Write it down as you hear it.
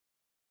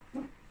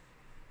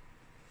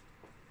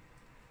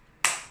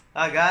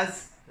Hi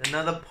guys,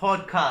 another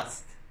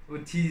podcast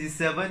with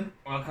TZ7.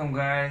 Welcome,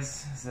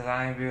 guys. It's the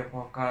Lion Bear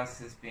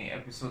podcast. It's been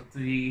episode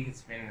 3.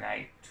 It's been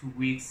like 2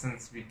 weeks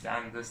since we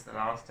done this the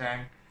last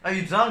time. Are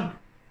you drunk?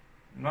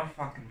 I'm not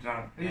fucking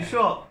drunk. Are you man.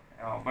 sure?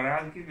 No, but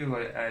I'll give you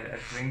a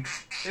drink.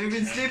 Have you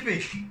been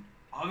sleeping?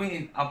 I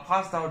mean, I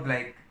passed out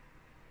like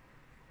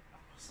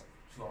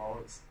 2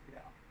 hours. Yeah.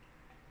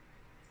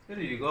 Where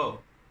did you go?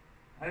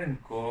 I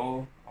didn't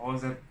go. I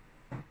was at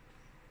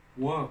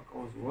work. I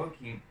was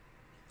working.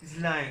 He's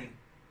lying.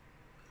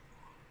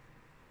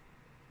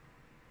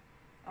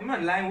 I'm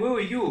not lying. Where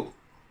were you?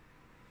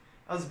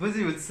 I was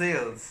busy with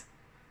sales.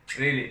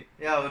 Really?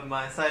 Yeah, with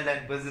my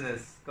sideline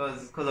business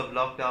because of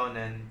lockdown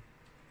and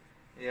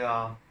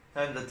yeah,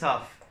 times are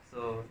tough.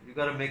 So you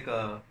gotta make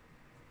a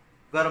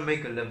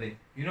living.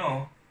 You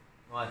know,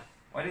 What?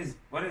 what is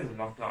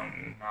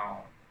lockdown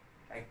now?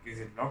 Like, is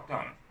it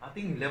lockdown? I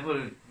think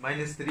level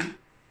 -3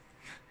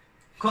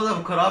 because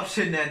of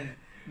corruption and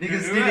niggas You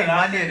stealing remember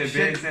last money time and the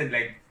bear shit. said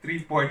like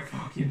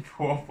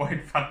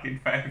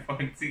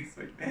 3.4.5.6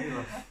 like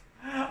that.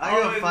 I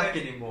don't was fuck like,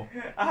 anymore.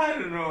 I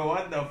don't know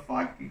what the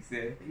fuck he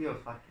said. You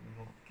don't fuck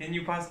anymore. Can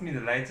you pass me the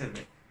lighter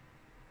bit?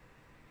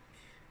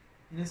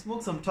 You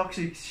smoke some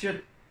toxic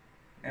shit.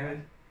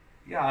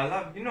 Yeah, I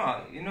love you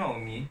know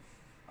me,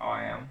 how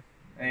I am.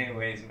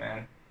 Anyways,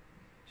 man,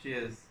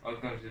 Cheers.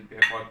 welcome to the Bear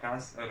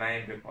Podcast, a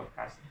Lion Bear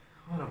Podcast.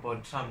 What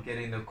about Trump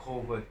getting the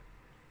COVID?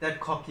 That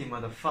cocky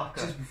motherfucker.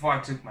 Just before I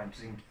took my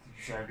drink, you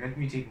should have let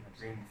me take my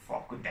drink before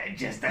I could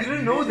digest that. You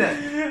didn't know that?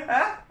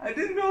 Huh? I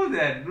didn't know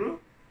that, bro.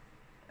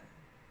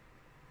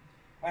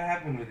 What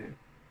happened with him?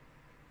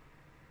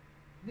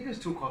 Nigga's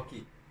too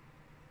cocky.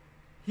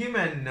 Him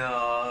and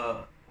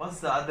what's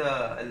the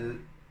other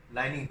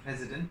lining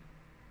president?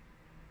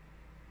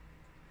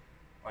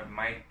 What,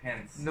 Mike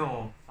Pence?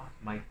 No, fuck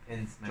Mike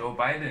Pence, man. Joe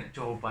Biden.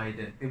 Joe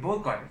Biden. They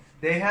both got it.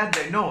 They had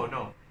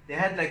they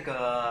had like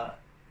a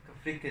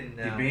freaking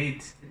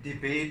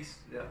debate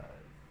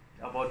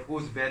about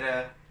who's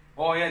better.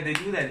 Oh yeah, they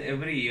do that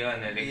every year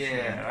in the election,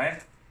 Yeah.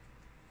 right?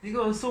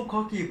 Nigga was so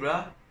cocky,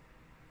 bruh.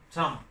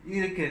 Trump,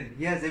 he reckon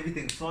he has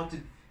everything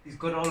sorted. He's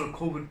got all the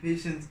COVID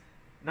patients.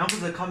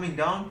 Numbers are coming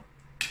down.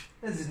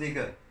 That's this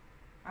nigga.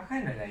 I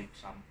kind of like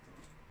Trump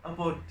though.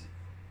 About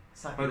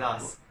suck But-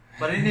 ass.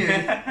 But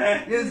anyway,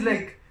 it was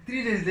like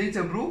 3 days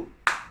later, bro.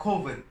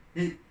 COVID.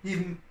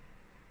 Him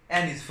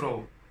and his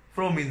fro.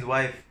 Fro means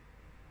wife.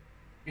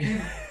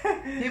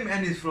 Him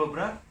and his fro,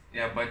 bruh.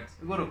 Yeah, but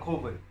We got a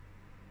COVID.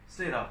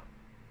 Straight up.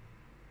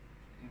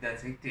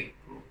 that's hectic,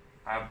 bro.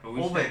 I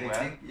wish Over them well.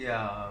 anything.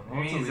 Yeah. I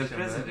mean, also he's the wish him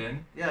well.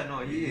 president. Yeah, no,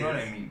 he You is. know what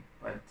I mean?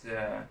 But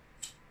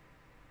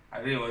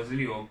I was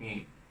really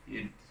hoping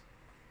he'd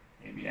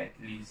maybe at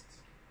least.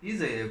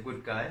 He's a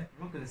good guy. I'm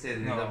not gonna say that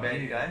he's No, a bad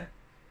he- guy.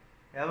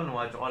 I haven't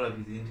watched all of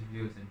his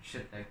interviews and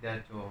shit like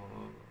that, or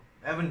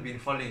I haven't been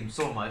following him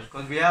so much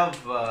because we have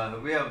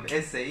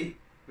SA,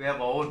 we have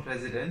our own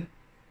president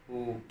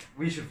who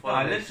we should follow.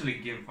 I literally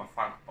give a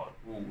fuck about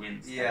who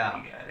wins.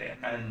 Yeah.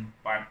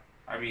 But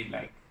I mean,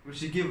 like, We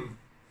should give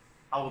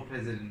our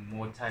president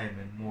more time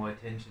and more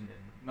attention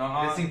and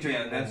no, Listening to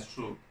yeah, him that's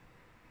true.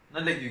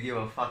 not like you give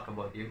a fuck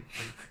about him.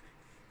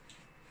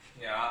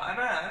 Yeah,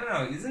 I don't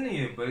know. Isn't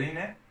he a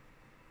billionaire?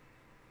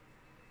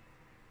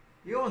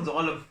 He owns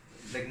all of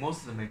like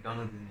most of the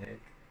McDonald's in here.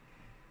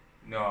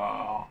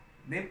 No,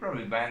 they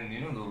probably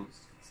banned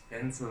those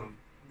expensive.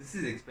 This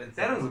is expensive.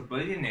 That was a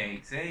billionaire.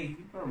 Say he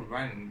probably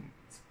buying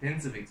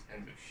expensive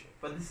shit.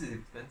 But this is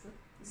expensive.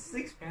 This is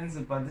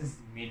expensive, but this is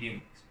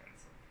medium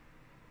expensive.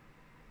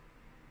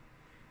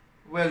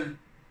 Well,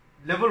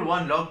 level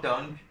 1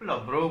 lockdown, people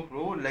are broke,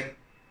 bro. Like,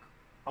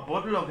 a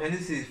bottle of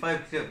Hennessy is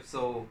 5 clips,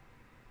 so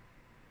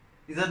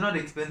is that not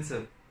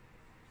expensive?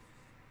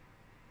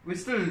 We're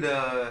still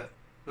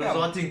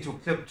resorting to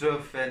Clip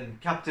Drift and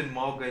Captain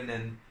Morgan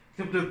and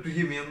Clip Drift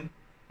Premium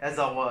as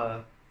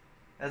our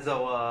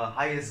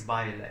highest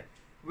buy. Like,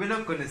 we're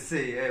not gonna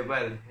say, hey,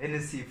 well,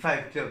 Hennessy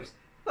 5 clips.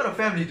 Got a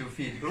family to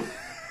feed, bro.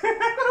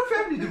 Got a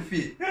family to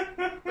feed.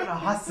 Gotta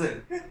hustle.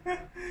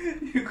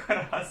 You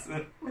gotta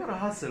hustle. Gotta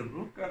hustle,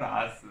 bro. Gotta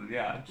hustle,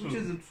 yeah, true. Which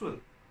is the truth.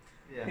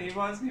 Yeah. He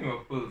wants me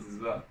of pills as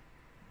well.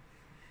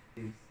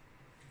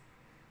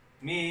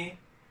 Me,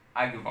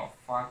 I give a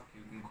fuck.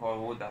 You can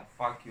call who the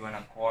fuck you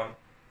wanna call.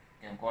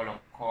 You can call the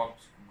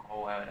cops. You can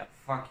call whoever the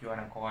fuck you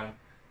wanna call.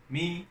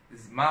 Me,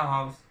 this is my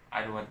house.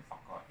 I do what the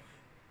fuck I want.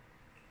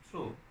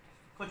 True.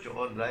 Got your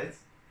own rights.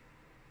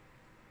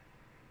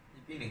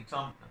 You're being a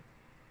Trump now.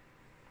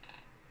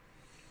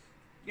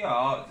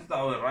 Yeah, just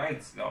our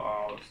rights,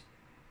 ours.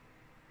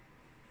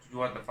 To do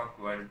what the fuck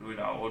we want to do in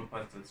our own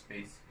personal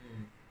space.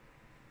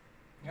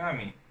 You know what I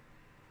mean?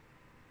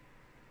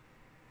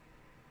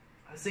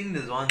 I sing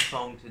this one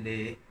song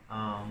today.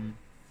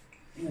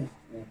 Ooh.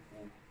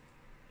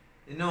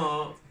 You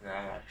know,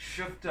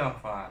 Shifter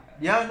fire.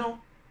 yeah, no,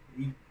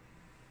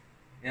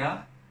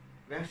 Yeah?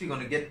 we're actually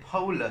gonna get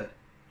Pollard.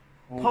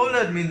 Oh,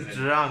 Pollard means man.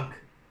 drunk.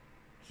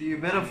 So you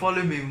better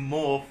follow me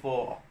more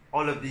for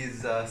all of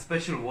these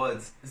special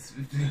words.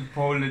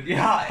 Poland.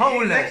 Yeah,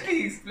 Poland. he's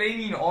actually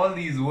explaining all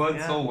these words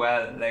Yeah. so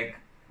well. Like,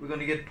 we're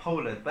gonna get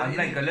polar. But I'm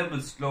like a little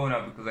bit slow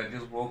now because I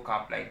just woke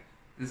up. Like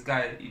this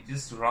guy, he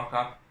just rock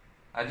up.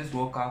 I just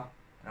woke up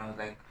and I was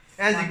like,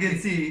 as you fuck can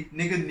it. see,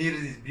 nigga needed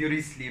his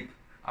beauty sleep.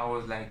 I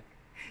was like,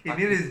 He fuck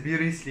needed it. his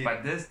beauty sleep.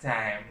 But this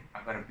time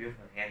I got a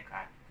beautiful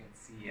haircut. You can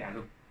see I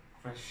look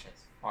fresh as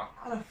fuck.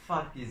 How the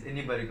fuck is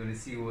anybody gonna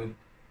see you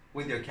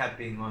with your cap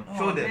being on? No,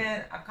 Show them.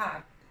 man, I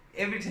can't.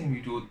 Every time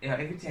you do,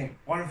 every time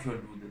all of you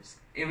do this.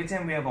 Every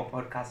time we have a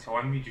podcast, you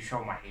want me to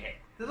show my hair.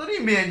 There's only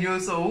me and you,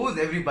 so who's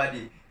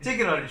everybody? Take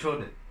it out and show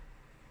them.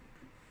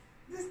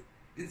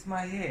 It's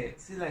my hair.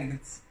 See, like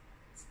it's.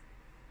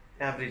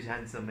 Average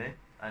handsome, eh?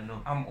 I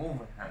know. I'm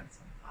over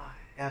handsome.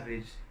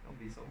 Average. Don't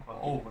be so cocky.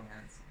 Over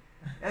handsome.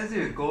 As we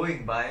were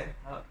going by,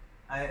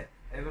 I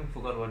even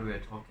forgot what we were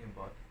talking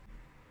about.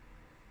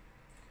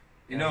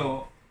 You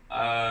know,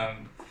 I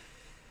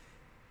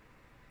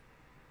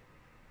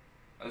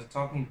was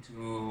talking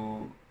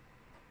to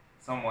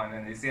someone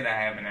and they said I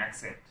have an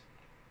accent.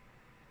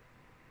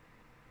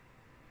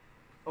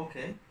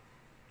 Okay.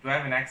 Do I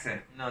have an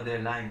accent? No,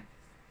 they're lying.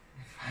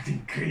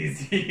 Fucking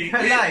crazy.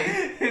 You're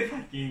lying.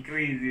 Fucking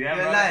crazy. You're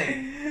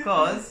lying.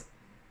 Because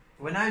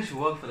when I used to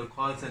work for the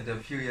call center a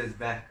few years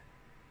back,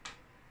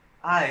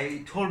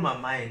 I told my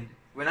mind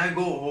when I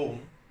go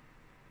home,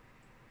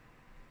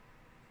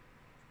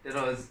 that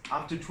was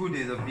after 2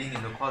 days of being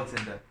in the call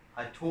center,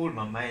 I told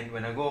my mind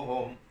when I go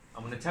home,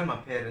 I'm going to tell my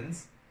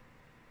parents,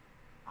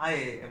 I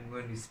am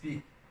going to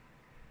speak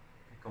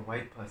like a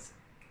white person.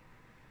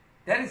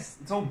 That is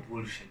so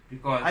bullshit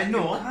because I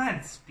know. you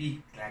can't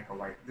speak like a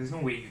white. There's no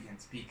way you can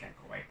speak like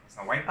a white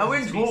person. A white I person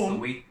went speaks home. the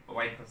way a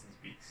white person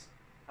speaks.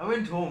 I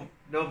went home,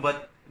 no,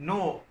 but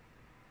no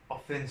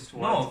offense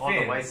towards No all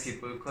the white offense.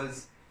 people,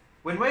 because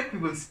when white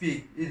people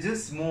speak, it's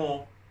just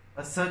more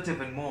assertive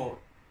and more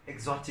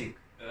exotic.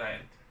 Right.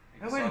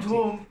 I went Exotic.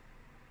 home,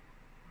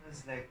 I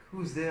was like,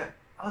 who's there?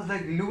 I was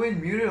like, Lou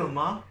and Muriel,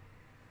 ma.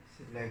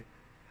 She's like,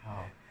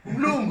 how?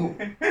 Mlungu.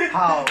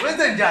 How? Where's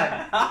the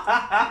John?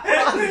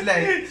 I was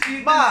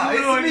like, ma,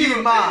 it's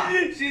me, ma.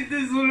 She's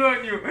the Zulu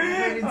on you. I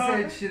went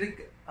inside,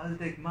 I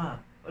was like, ma,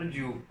 what did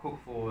you cook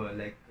for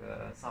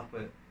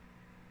supper?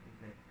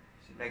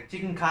 She's like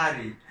chicken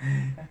curry.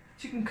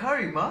 Chicken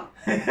curry, ma?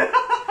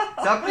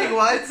 Something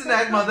wild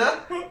snack,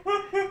 mother?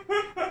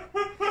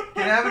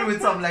 Can I have it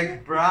with some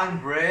like brown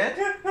bread?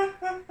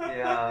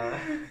 Yeah.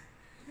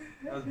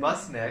 That was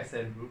bus snacks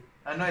and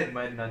I know it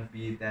might not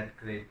be that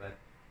great, but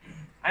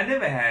I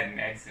never had an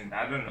accent.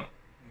 I don't know.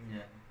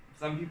 yeah.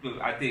 Some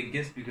people, I think,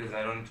 guess because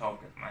I don't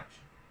talk as much.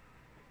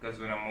 Because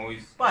when I'm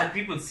always, But- when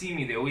people see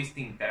me, they always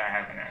think that I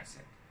have an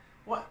accent.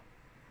 What?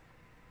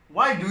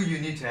 Why do you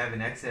need to have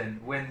an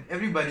accent when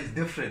everybody's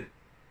different?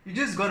 You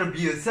just gotta be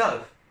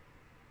yourself.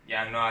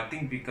 Yeah, no, I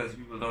think because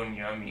people don't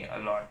hear me a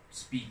lot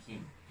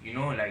speaking. You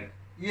know, like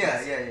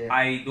Yeah.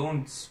 I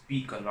don't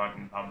speak a lot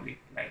in public.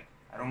 Like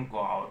I don't go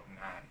out and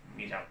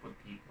meet up with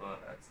people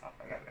and stuff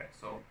like that.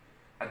 So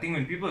I think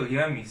when people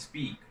hear me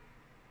speak,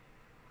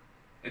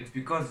 it's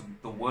because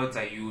the words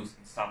I use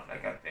and stuff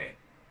like that there,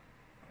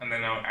 and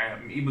then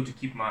I'm able to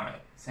keep my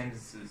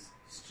sentences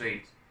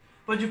straight.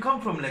 But you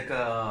come from like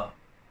a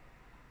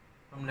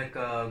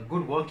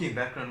good working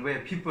background where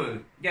people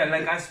Yeah,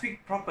 like I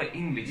speak proper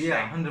English.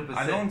 Yeah, like, 100%.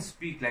 I don't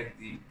speak like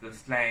the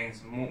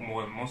slangs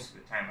most of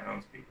the time. I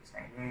don't speak the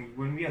slang.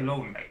 When we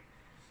alone, like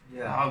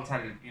I'll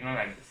tell it, you know,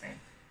 like the same.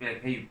 Be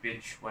like, hey, you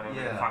bitch, whatever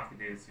the Yeah. fuck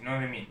it is. You know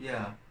what I mean?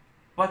 yeah.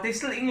 But they're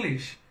still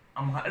English.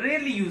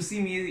 Rarely you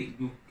see me.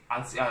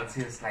 I'll say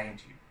a slang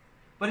to you.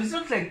 But it's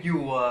not like you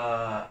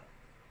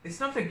it's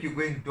not like you're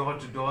going door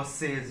to door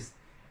sales.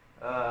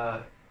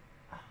 I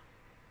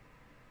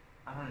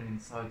don't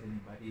insult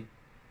anybody.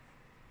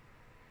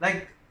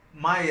 Like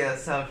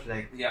myself,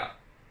 like Yeah.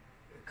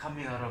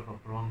 coming out of a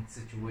wrong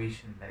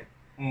situation, like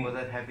Mm.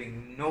 without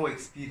having no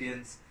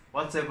experience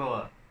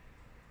whatsoever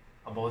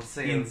about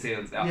sales. In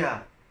sales,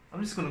 yeah.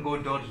 I'm just gonna go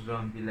door to door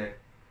and be like,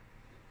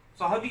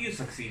 So how do you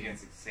succeed in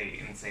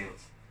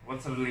sales?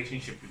 What's the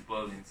relationship you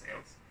build in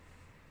sales?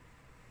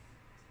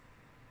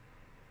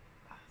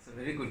 it's a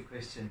very good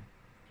question.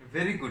 A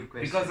very good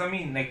question. Because I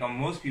mean, like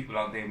most people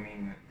out there, I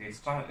mean, they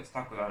stuck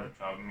without a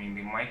job. I mean,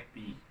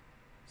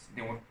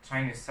 they were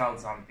trying to sell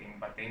something,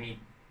 but they need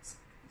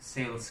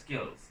sales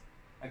skills.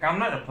 Like I'm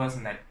not a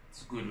person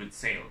that's good with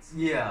sales,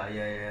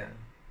 yeah.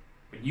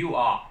 but you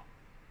are.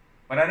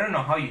 But I don't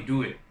know how you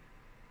do it.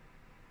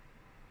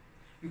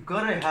 You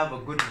gotta have a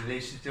good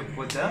relationship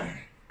with the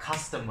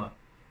customer.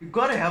 You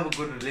gotta have a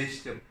good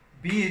relationship,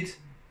 be it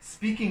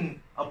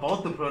speaking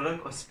about the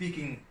product or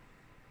speaking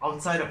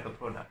outside of the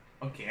product.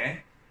 Okay.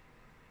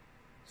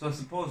 So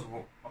suppose,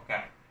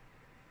 okay.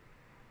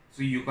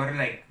 So you gotta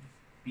like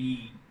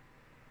be,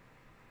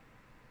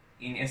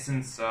 in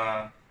essence,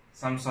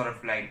 some sort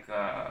of like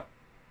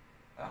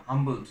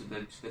humble to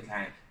the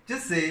client.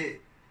 Just say,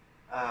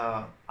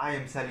 I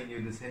am selling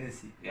you this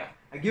Hennessy. Yeah.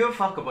 I give a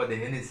fuck about the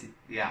Hennessy.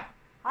 Yeah.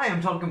 I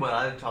am talking about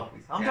other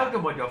topics. I'm Yeah. talking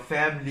about your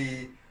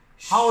family,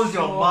 How's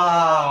your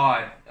ma?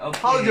 Short. Okay.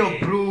 How's your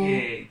bro?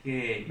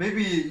 Okay.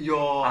 Maybe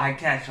your I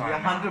catch on. yeah,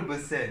 now.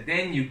 100%.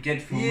 Then you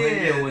get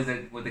familiar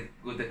Yes.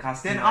 with the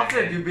customer. Then after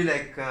and- you'll be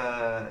like,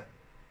 I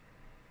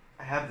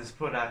have this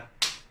product.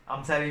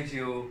 I'm selling to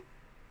you.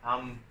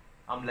 I'm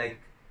like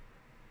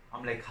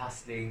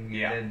hustling.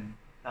 Yeah. And then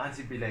the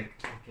answer will be like,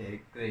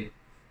 okay, great.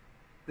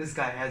 This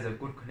guy has a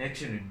good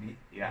connection with me.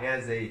 Yeah.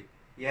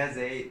 He has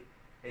a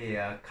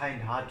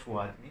kind heart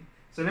towards me.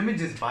 So let me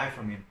just buy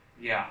from him.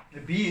 Yeah.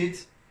 Be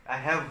it I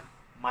have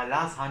my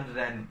last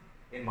 100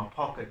 in my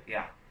pocket.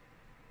 Yeah.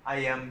 I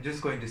am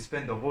just going to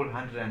spend the whole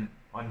 100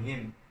 on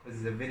him because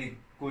he's a very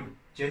good,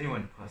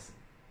 genuine person.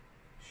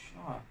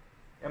 Sure.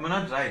 Am I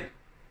not right?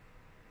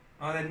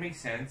 Oh, that makes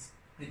sense.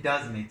 It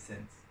does make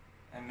sense.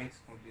 That makes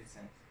complete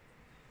sense.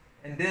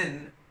 And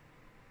then,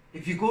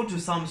 if you go to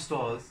some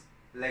stores,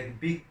 like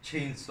big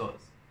chain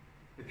stores,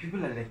 the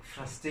people are like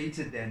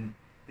frustrated and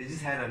they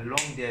just had a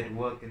long day at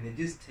work and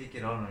they just take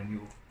it on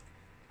you.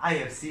 I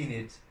have seen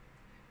it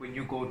when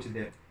you go to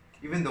them.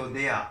 Even though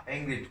they are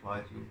angry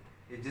towards you,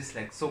 they're just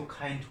like so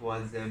kind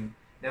towards them.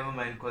 Never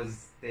mind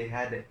because they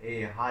had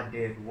a hard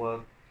day at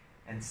work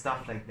and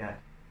stuff like that.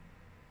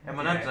 Am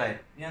I not right?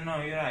 Yeah,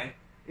 no, you're right.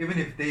 Even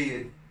if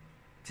they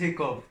take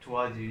off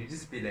towards you, you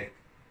just be like,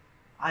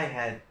 I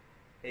had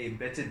a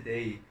better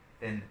day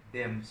than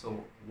them,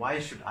 so why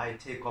should I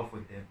take off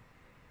with them?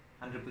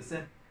 100%? 100%.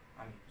 100%.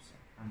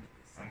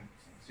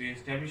 So you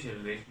establish a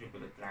relationship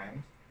with the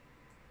client,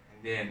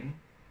 and then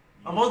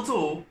I've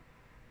also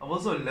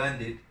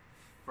learned it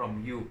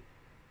from you.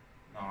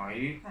 No,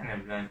 you kind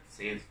of learned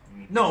sales from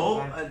me.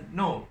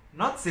 No,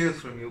 not sales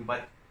from you,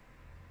 but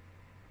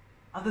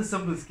other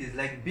simple skills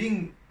like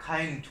being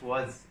kind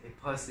towards a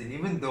person,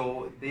 even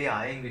though they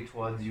are angry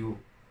towards you,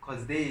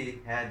 because they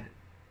had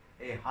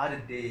a harder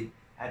day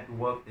at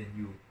work than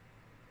you.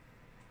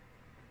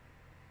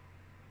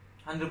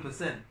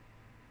 100%.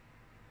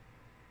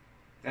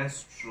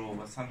 That's true,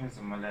 but sometimes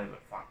I'm a little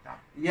bit fucked up.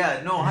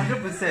 Yeah, no,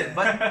 100%.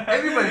 But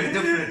everybody's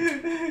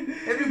different.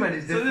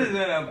 Everybody's So this is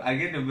different. when I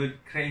get a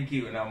bit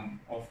cranky when I'm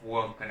off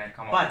work and I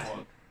come But off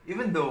work.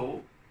 even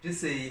though,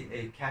 just say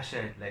a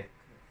cashier, like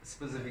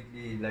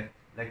specifically like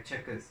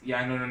Checkers.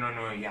 Yeah, no,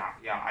 yeah,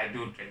 I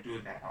do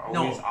that. I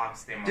No, always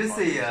ask them. Just about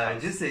say this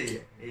stuff. just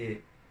say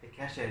a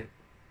cashier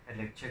at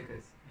like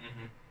Checkers.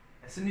 Mhm.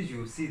 As soon as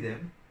you see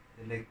them,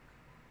 they're like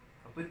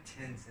a bit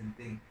tense and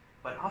thing.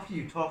 But after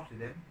you talk to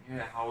them,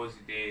 Yeah, how was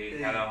your day?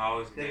 They- Hello, how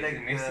was your they're day?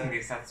 like, The next thing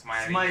they start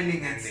smiling.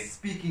 smiling and they,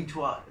 speaking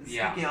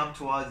Yeah. speaking up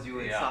towards you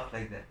and Yeah. stuff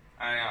like that.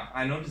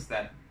 I noticed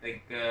that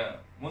like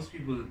most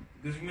people,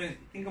 because you may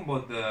think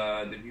about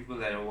the people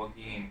that are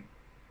working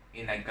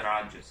in like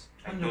garages,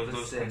 like those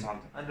 100%.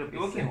 consultants. 100%. They're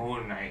working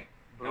whole night.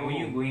 Bro. And when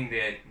you go in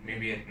there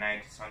maybe at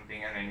night or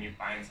something and then you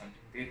find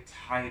something, they're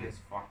tired as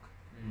fuck.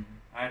 Mm.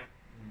 Right?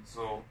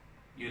 So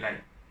you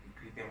like you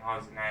greet them,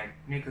 how's the night,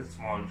 make a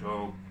small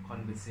joke,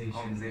 Conversation,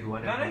 conversation.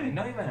 whatever.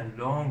 Not even a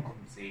long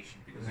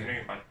conversation because you know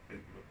you've got the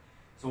people.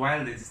 So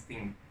while they're just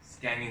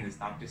scanning the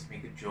stuff, just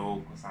make a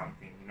joke or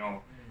something, you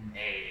know. Mm.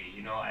 Hey,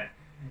 you know,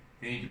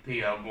 they need to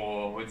pay up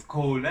more, it's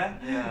cold, eh?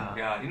 Yeah.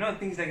 Yeah, you know,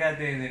 things like that.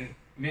 And then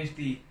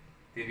eventually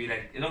they'll be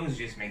like, as long as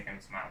you just make them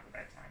smile at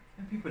that time,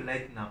 And people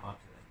lighten up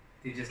after that.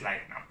 they just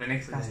lighten up. The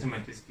next Like, customer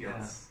just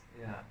feels,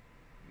 Yeah.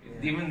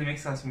 even the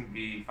next customer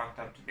be fucked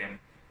up to them,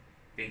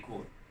 they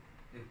cool.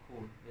 They're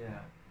cool. Yeah.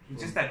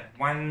 It's just that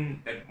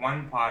one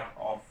part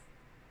of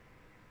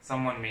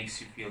someone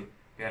makes you feel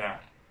better,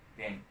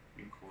 then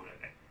you're cool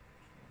at it.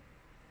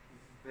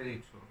 Very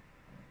true.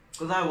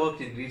 Because I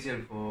worked in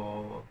retail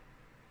for,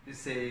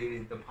 just say,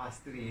 the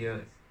past 3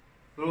 years.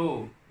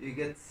 Bro, you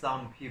get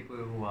some people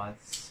who are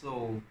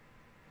so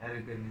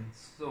arrogant and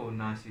so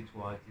nasty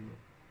towards you.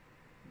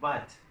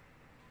 But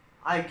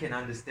I can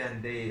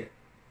understand their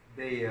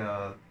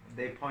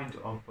point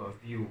of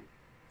view.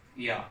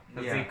 Yeah,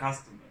 because Yeah. they're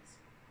customers.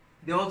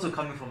 They're also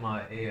coming from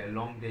a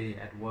long day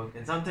at work,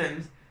 and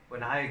sometimes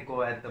when I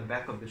go at the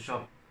back of the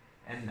shop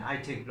and I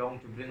take long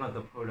to bring out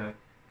the product,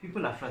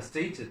 people are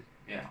frustrated.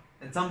 Yeah,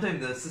 And sometimes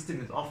the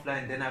system is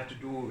offline, then I have to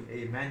do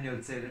a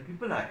manual sale, and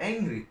people are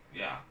angry.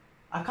 yeah.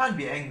 I can't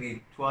be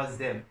angry towards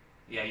them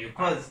Yeah, you can't.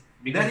 because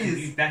Because that if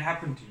is that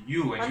happened to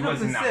you and you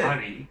was in a 100%,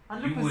 hurry,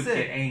 you would 100%.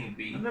 get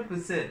angry.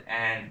 100%.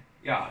 And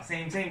yeah,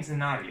 same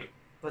scenario.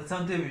 But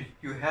sometimes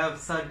you have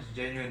such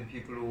genuine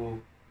people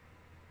who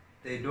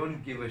they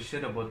don't give a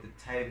shit about the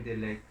time. They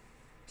like,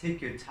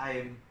 take your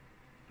time,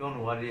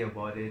 don't worry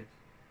about it,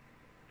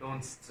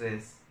 don't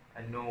stress.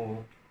 I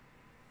know,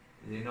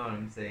 you know what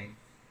I'm saying.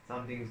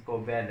 Some things go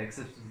bad, like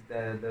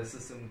the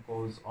system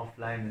goes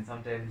offline, and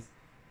sometimes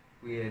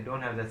we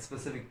don't have that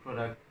specific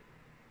product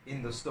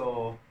in the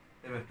store.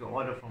 Then we have to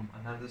order from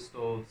another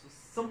store. So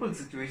simple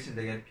situations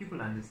like that. People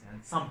understand.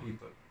 Some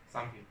people,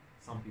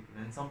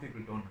 and some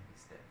people don't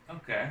understand.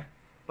 Okay.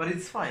 But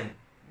it's fine.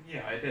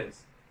 Yeah, it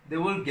is. They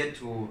will get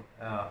to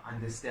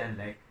understand.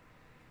 Like,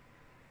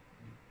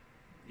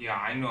 Yeah,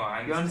 I know. I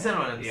understand. You understand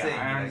what I'm yeah, saying?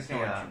 I Like, understand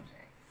yeah. what you're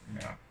saying.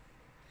 Yeah.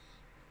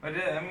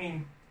 But I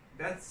mean,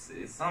 that's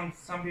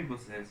some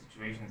people's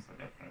situations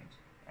are different,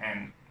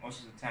 and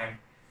most of the time,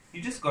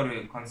 You just got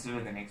to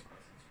consider the next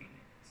person's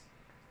feelings.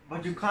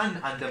 But you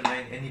can't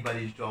undermine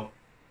anybody's job.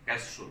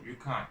 That's true. You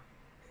can't.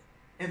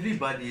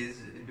 Everybody is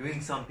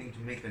doing something to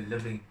make a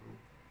living,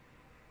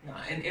 Yeah,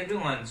 and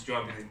everyone's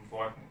job is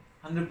important,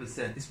 bro.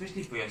 100%.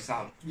 especially for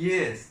yourself.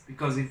 Yes.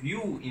 Because if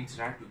you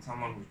interact with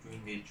someone who's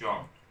doing their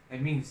job,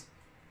 that means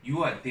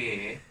you are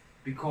there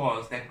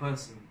because that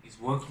person is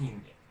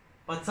working there.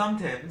 But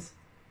sometimes,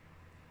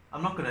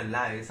 I'm not gonna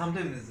lie,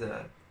 sometimes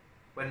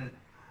when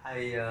I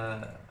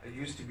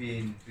used to be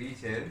in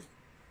retail,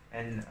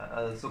 and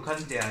so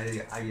currently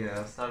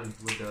I started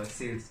with the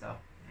sales stuff.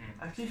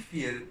 I actually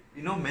feel,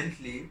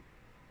 mentally,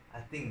 I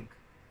think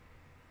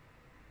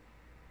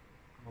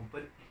I'm a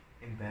bit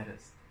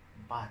embarrassed.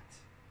 But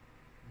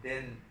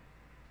then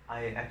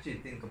I actually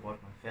think about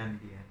my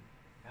family and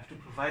I have to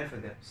provide for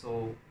them.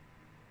 So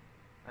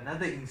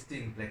another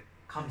instinct like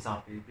comes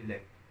up. It'll be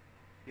like,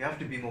 you have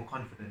to be more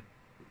confident.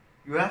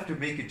 You have to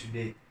make it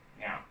today.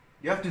 Yeah,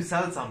 You have to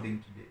sell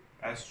something today.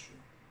 that's true.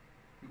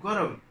 You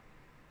gotta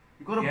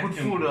You have put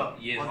to- food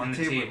yes, on the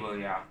table.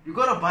 yeah. You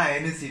gotta buy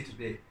NSC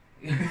today.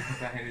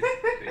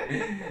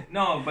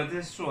 No, but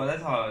that's true.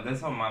 That's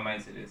how my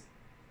mindset is.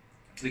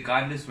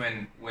 Regardless,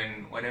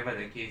 when whatever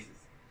the case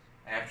is,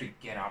 I have to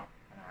get up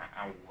and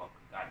I work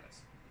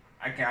regardless.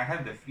 I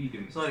have the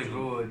freedom. Sorry, to,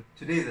 bro.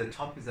 Today the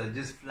topics are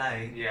just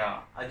flying.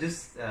 Yeah, I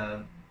just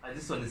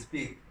want to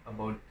speak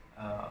about.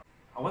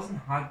 I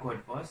wasn't hardcore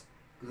at first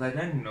because I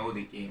didn't know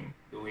the game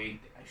the way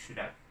I should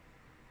have.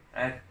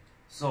 Right.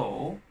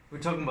 So We're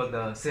talking about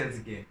the sales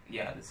game.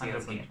 yeah, the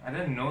sales 100%. game. I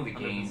didn't know the 100%.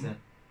 game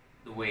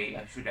the way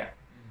I should have.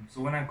 Mm.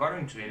 So when I got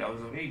into it, I was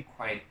a very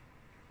quiet.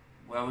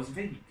 Well, I was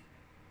very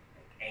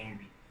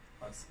angry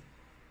person.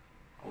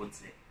 I would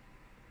say.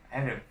 I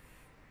had a.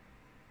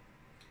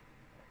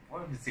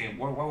 What would you say?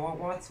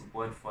 What's the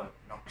word for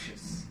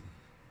obnoxious?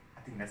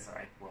 I think that's the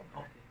right word.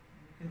 Okay,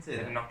 you can say An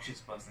that. obnoxious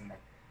person. Like,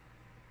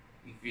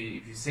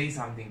 if you say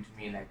something to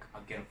me, like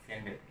I'll get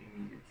offended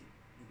immediately.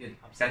 You get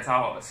upset. That's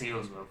how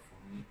sales work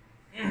for me.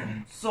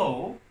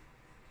 So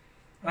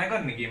when I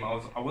got in the game,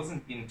 I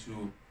wasn't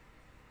into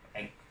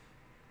like.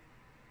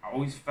 I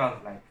always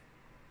felt like,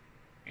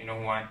 you know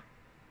what?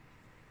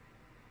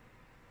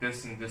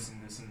 This and this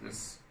and this and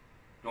this.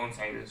 Don't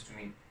say this to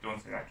me.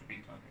 Don't say that to me.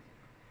 Don't say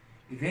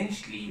that.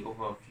 Eventually,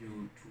 over a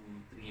few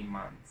 2-3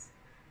 months,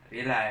 I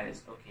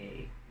realized,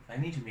 okay, if I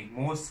need to make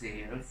more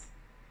sales,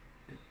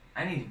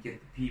 I need to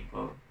get the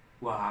people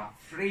who are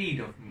afraid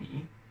of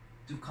me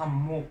to come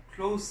more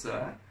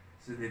closer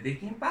so that they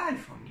can buy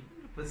from me.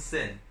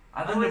 100%.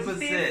 Otherwise, if 100%.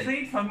 they're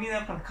afraid from me, they're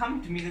not going to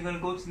come to me, they're going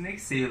to go to the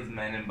next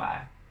salesman and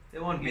buy. They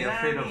won't be You know what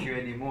afraid I of mean? you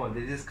anymore.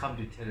 They just come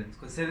to Terence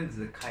because Terence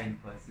is a kind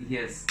person.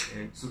 Yes.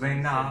 Yeah, So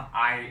then now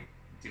I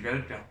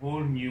developed a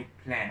whole new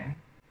plan.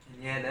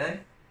 And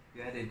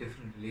you had a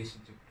different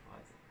relationship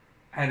towards it.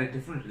 I had a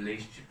different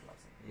relationship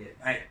towards it.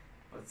 Yes.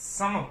 But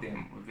some of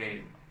them were very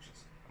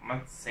obnoxious. I'm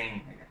not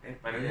saying like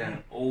that, but I Yeah.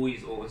 didn't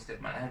always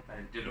overstep my hand, but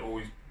I did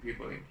always put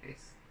people in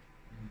place.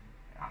 Mm.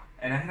 Yeah.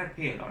 And I had to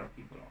pay a lot of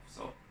people off.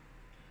 So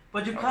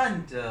But you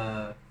can't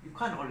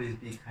always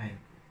be kind,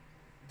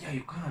 bro. yeah,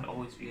 you can't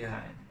always be Yeah.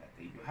 kind.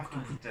 You have to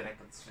Can't. put the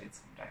record straight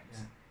sometimes. Yeah.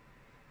 You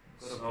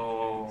gotta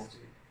So put it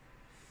straight.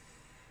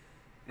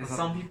 'Cause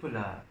some people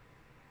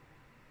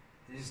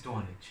they just don't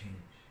want to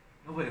change.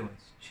 Nobody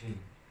wants to change.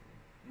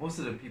 Bro. Most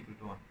of the people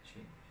don't want to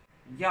change.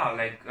 yeah,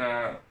 like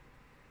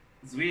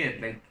it's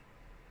weird. Like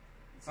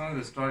some of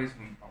the stories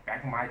from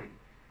back in my day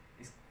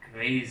is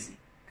crazy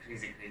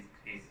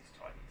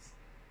stories.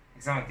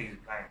 Like some of the things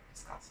we can't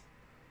discuss.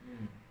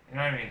 Mm. You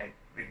know what I mean? Like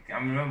I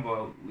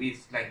remember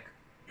it's like,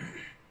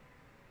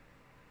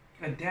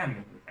 god damn, it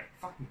was like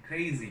fucking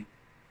crazy.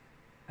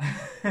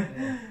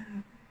 Yeah.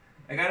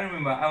 Like I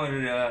remember I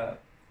would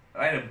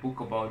write a book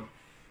about.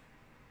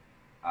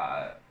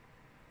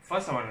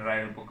 First I wanted to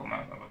write a book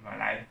about my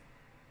life,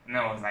 and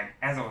then I was like,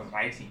 as I was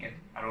writing it,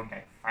 I wrote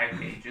like 5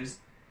 pages,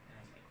 and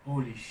I was like,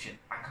 holy shit,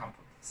 I can't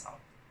put this out.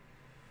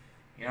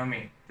 You know what I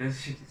mean? This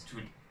shit is too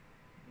deep.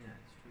 Yeah,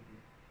 it's true.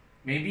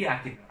 Maybe I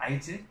can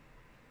write it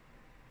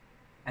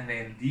and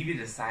then leave it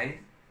aside.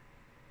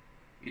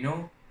 You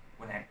know,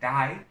 when I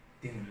die,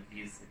 then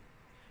release it.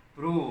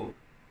 Bro,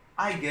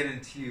 I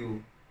guarantee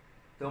you,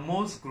 the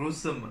most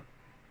gruesome,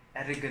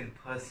 arrogant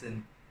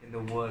person in the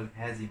world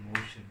has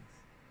emotions.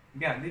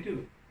 Yeah, they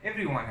do.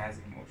 Everyone has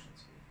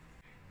emotions.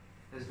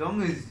 As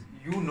long as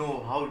you know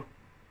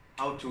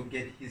how to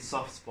get his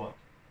soft spot,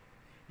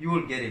 you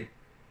will get it.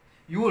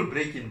 You will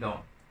break him down.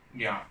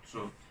 Yeah,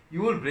 true.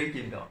 You will break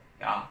him down.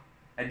 Yeah,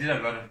 I did a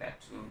lot of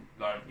that too.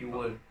 A lot of You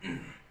people. will.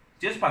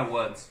 Just by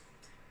words.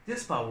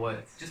 Just by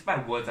words. Just by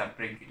words, I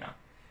break you down.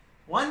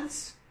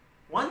 Once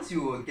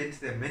you get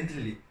there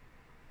mentally,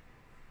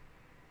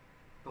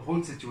 the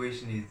whole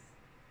situation is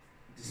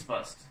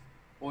Dispersed.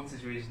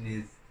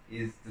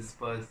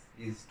 dispersed,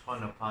 is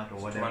torn apart or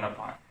Just whatever. torn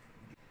apart.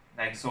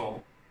 Like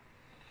so,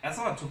 that's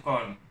how I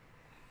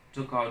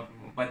took out.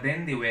 But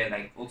then there were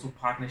like also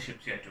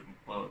partnerships you had to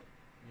build.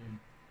 Mm.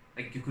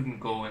 Like you couldn't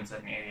go in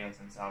certain areas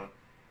and sell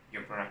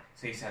your product,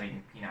 say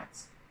selling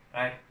peanuts,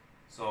 right?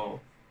 So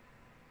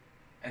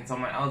and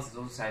someone else is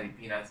also selling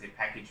peanuts, they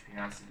package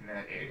peanuts in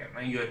that area. Now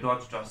you're a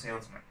door-to-door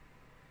salesman,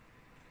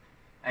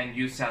 and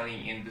you're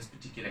selling in this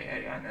particular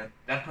area, and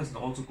that person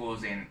also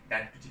goes in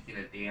that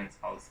particular day and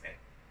sells there.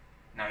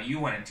 Now you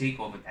want to take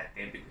over that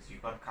day because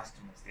you've got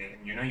customers there,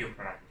 and you know your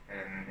product is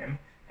better than them,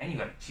 and you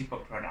got a cheaper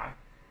product,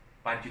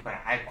 but you got a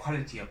high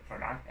quality of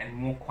product and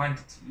more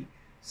quantity.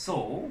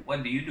 So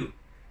what do?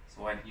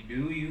 So what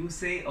you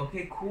say,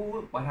 okay,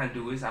 cool, what I'll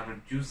do is I'll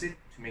reduce it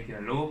to make it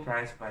a lower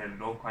price but a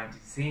low quantity,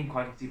 same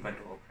quantity but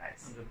lower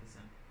price.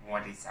 100%.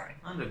 What he's selling.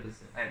 100%.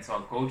 And so I'll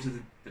go to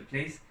the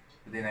place,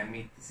 but then I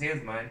meet the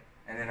salesman,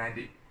 and then I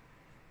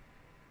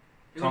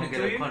You want talk to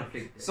to get a him.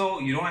 conflict there. So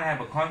you don't want to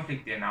have a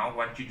conflict there now.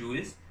 What you do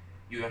is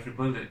you have to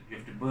build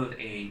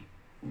a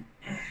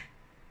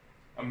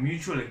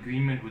mutual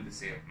agreement with the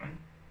salesman.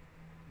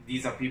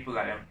 These are people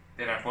that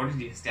have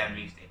already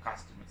established their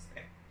customers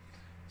there.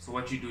 So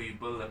what you do, you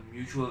build a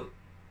mutual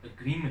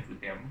agreement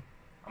with them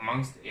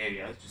amongst the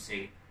areas to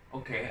say,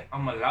 okay,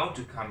 I'm allowed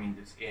to come in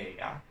this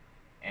area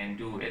and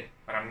do it,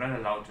 but I'm not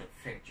allowed to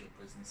affect your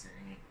business in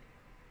any way.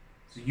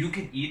 So you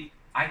can eat,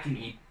 I can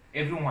eat,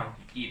 everyone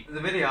can eat. It's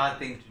a very hard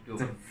thing to do.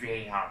 It's a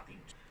very hard thing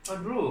to do.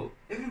 But bro,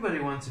 everybody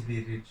wants to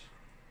be rich.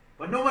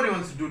 But nobody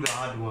wants to do the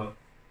hard work.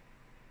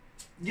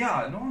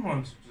 Yeah, no one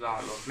wants to do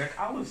that. Like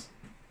I was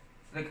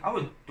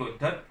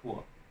dirt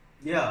poor.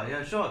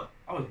 Yeah, sure.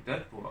 I was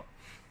dirt poor.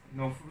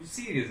 No, for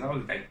serious, I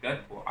was like dirt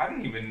poor. I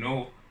don't even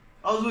know.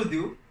 I was with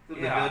you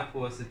through Yeah. the dirt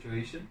poor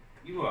situation.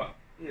 You were.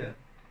 Yeah.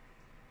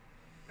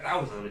 But I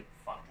was a bit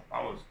fucked up.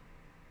 I was.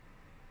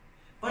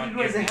 But on it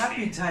was a everything.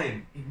 happy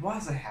time. It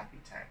was a happy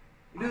time.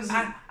 It was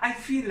I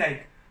feel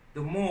like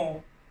the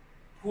more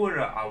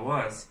poorer I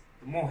was,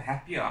 the more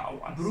happier I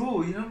was.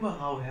 bro, you remember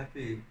how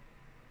happy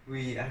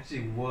we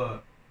actually were?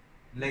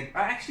 Like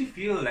I actually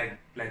feel like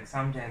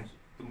sometimes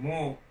the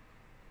more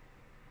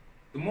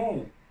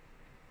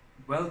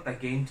wealth I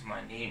gain to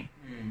my name,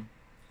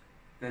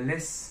 the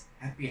less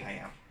happy I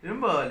am.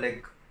 remember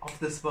like off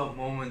the spot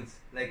moments,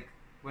 like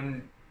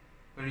when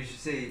you should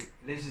say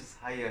let's just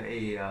hire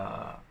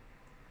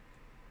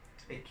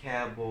a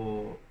cab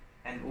or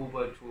an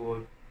Uber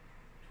to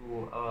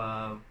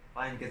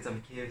buy and get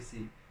some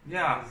KFC.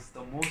 Yeah. It's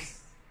the most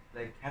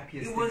like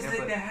happiest It was thing like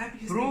ever. the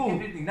happiest Bro. thing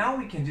everything. Now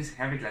we can just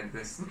have it like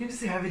this. We can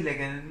just have it like,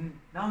 and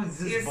now it's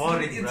just It's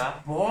boring, it's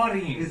bruh.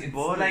 boring. It's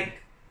boring. Like,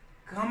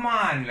 come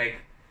on, like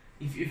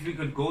if we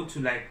could go to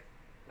like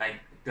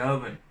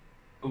Durban,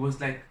 it was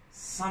like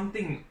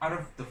something out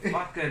of the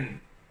fucking.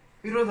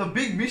 It was a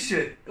big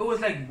mission. It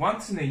was like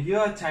once in a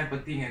year type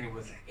of thing, and it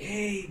was like,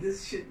 hey,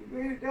 this shit,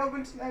 we're going to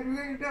Durban tonight. We're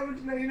going to Durban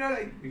tonight. You know,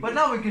 like. But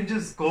now we can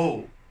just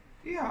go.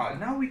 Yeah,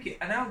 now we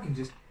can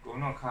just go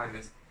in our car and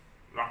just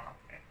rock up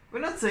there. We're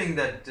not saying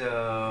that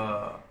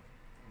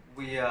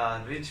we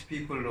are rich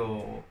people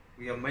or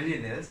we are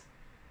millionaires,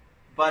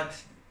 but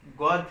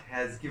God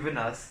has given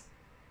us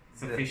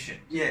Sufficient.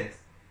 Yes,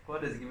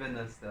 God has given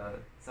us the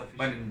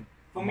sufficient.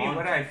 For me,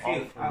 what I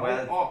feel,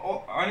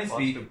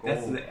 honestly, to go.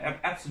 that's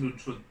the absolute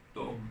truth,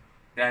 though.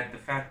 That the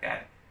fact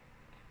that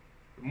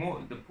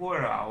the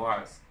poorer I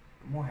was,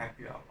 the more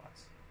happier I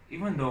was.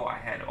 Even though I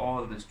had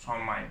all this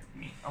trauma in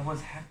me, I was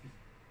happy.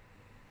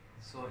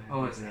 So happy. I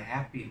was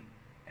happy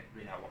at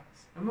where I was.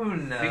 Remember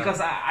when,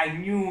 Because I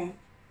knew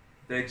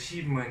the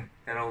achievement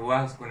that I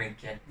was going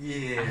to get.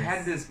 yes. I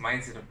had this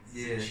mindset of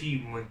this Yes.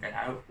 achievement that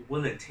I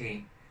will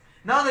attain.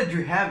 Now that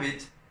you have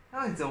it,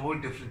 now it's a whole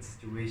different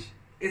situation.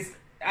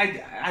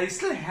 I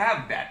still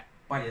have that,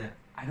 but Yeah.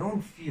 I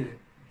don't feel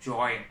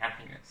joy and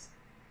happiness.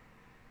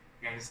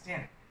 You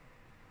understand?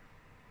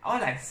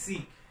 All I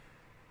seek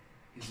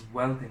is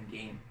wealth and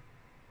gain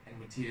and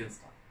material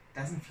stuff.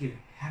 Doesn't feel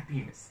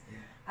happiness. Yeah.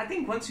 I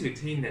think once you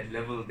attain that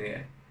level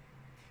there,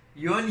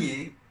 You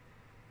only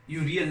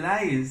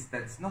realize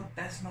that's not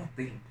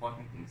the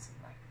important things in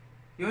life.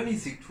 you only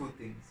seek two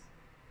things.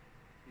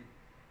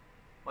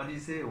 What do you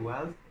say?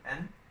 Wealth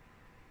and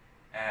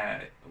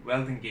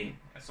Wealth and gain.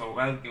 So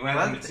wealth and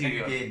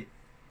material. and gain.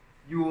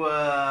 You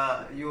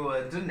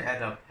didn't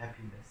add up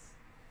happiness.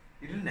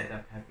 You didn't add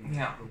up happiness.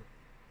 Yeah. bro.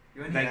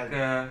 You only Like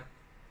had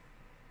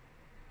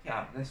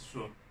yeah, that's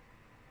true.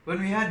 when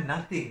we had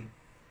nothing.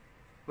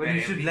 When And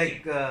we should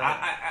everything. like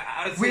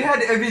I would we say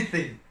had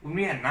everything. when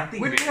we had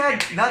nothing. When we had had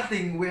everything.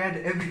 nothing, we had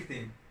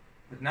everything.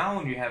 But now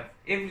when you have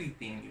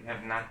everything, you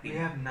have nothing. We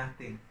have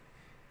nothing.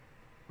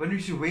 When we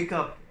should wake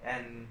up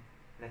and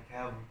like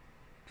have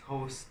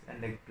toast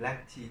and like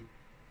black tea,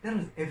 that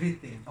was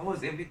everything. That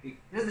was everything.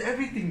 That was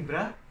everything,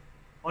 bruh.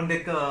 On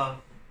like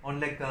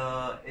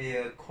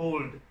a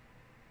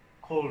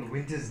cold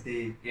winter's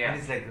day, Yeah. when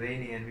it's like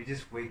raining and we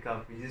just wake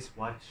up, we just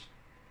watch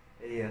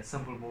a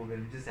simple movie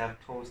and we just have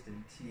toast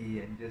and tea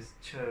and just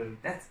chill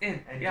That's it.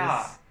 and yeah.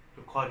 just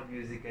record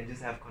music and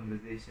just have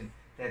conversation.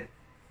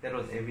 That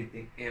was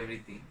everything.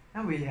 Everything.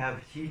 Now we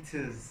have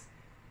heaters,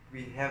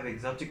 we have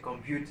exotic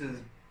computers,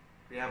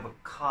 we have a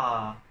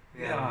car,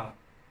 we have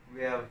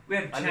We have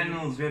unlimited-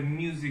 channels, we have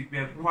music, we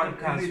have We have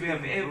podcasts, we have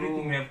everything, everything,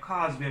 bro. we have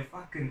cars, we have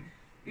fucking.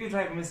 You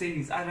drive a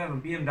Mercedes, I drive a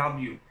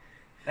BMW.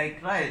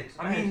 Like, Right.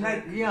 I mean,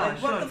 right. like, yeah,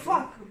 like, what sure. the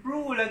fuck,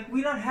 bro? Like,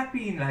 we're not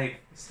happy in life.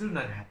 Still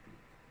not happy.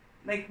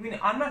 Like,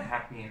 I'm not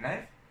happy in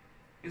life.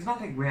 It's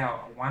not like where I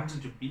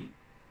wanted to be.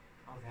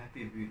 I was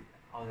happy.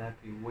 I was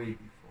happy way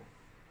before.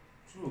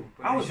 True.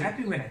 But I we was should-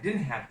 happy when I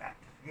didn't have that.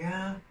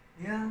 Yeah.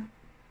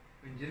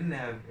 When you didn't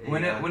have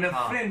When a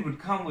car. friend would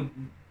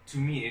come to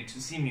me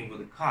to see me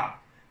with a car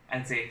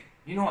and say,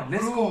 you know what,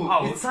 let's Bro, go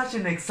out. It's such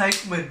an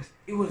excitement.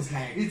 It was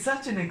like, It's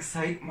such an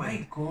excitement.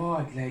 my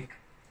God, like,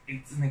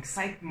 it's an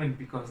excitement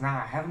because now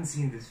I haven't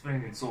seen this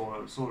friend in so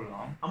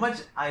long. How much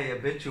I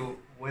bet you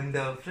when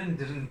the friend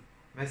didn't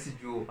message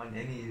you on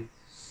any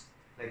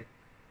like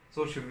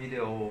social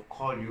media or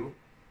call you,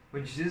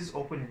 when you just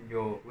open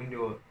your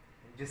window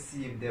and just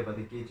see him there by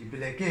the gate, you'd be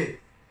like, hey,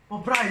 my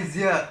bra is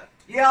here.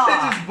 Yeah.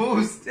 Let's just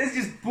boost. Let's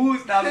just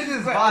boost up. Let's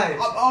just I'm vibe.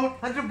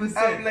 out. 100%.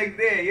 I'm like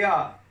there,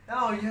 yeah.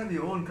 Now you have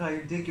your own car,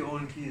 you take your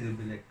own keys and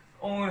be like,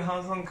 Own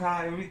house, own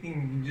car,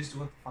 everything. You just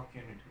what the fuck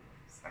you gonna do?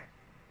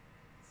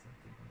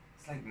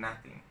 It's like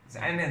nothing.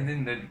 And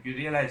then you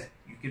realize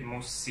you get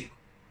more sick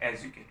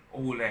as you get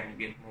older and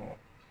you get more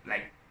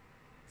like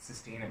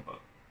sustainable.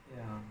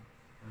 yeah.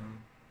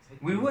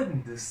 We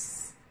weren't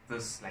this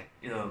like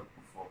ill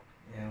before.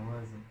 Yeah, it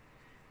wasn't.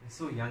 We're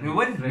so young. We and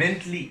weren't fresh.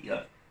 mentally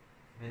ill.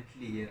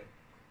 Mentally ill.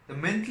 The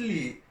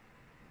mentally,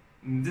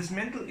 This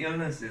mental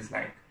illness is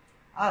like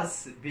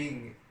us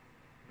being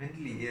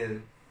mentally ill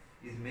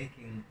is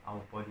making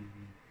our body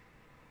weak.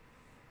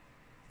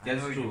 I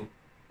that's know true.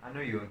 I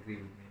know you agree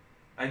with me.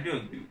 I do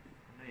agree with you.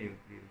 I know you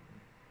agree with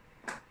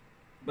me.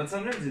 But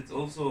sometimes it's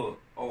also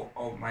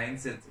our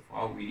mindsets of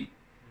how we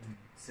Mm.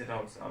 set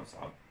ourselves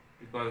up.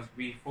 Because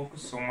we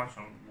focus so much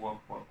on work.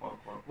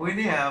 We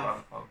need to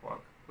have-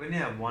 work. We only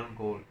have one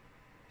goal,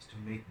 is to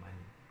make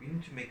money. We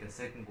need to make a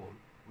second goal,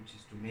 which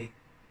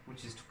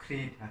is to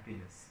create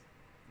happiness.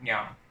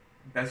 Yeah,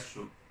 that's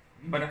true.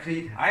 We need But to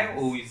create I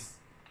happiness. always,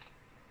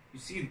 you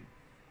see,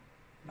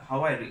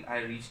 how I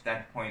reached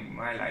that point in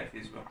my life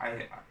is where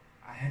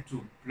I had to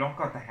block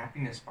out the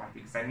happiness part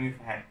because I knew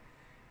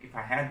if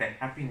I had that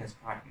happiness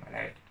part in my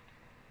life,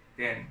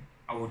 then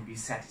I would be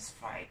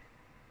satisfied.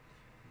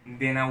 And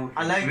then I would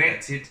I like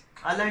regret it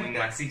I like in my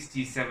that.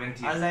 60s,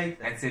 70s, I like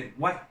and that. said,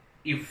 what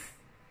if?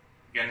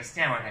 You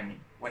understand what I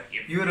mean? What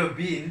if? You would have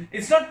been.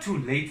 It's not too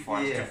late for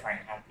us Yeah. to find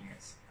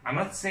happiness. I'm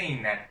not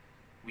saying that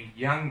we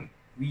young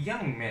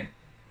men,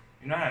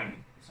 you know what I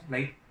mean? It's not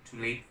too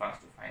late for us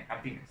to find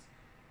happiness.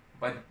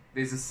 But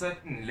there's a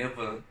certain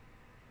level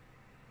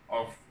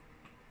of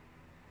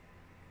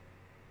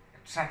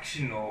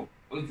attraction or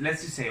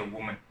let's just say a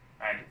woman,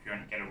 right? If you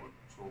want to get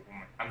to a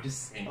woman. I'm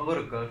just saying. I got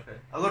a girlfriend.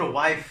 I got a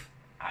wife.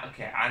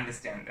 Okay, I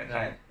understand that.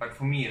 Right. But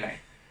for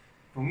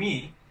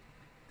me,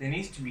 there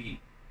needs to be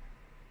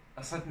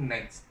a certain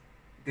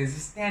there's a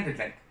standard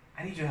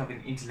I need to have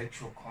an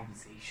intellectual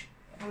conversation.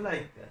 I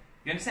like that.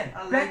 You understand?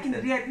 I Back like in the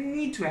that. day, I didn't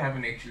need to have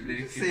an actual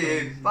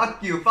Say,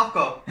 fuck you, fuck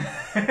off.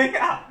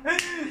 yeah,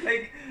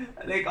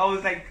 like I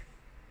was like,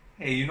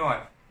 hey, you know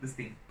what? This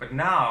thing. But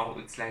now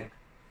it's like,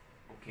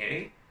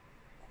 okay,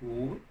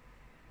 cool.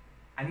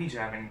 I need to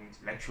have an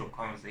intellectual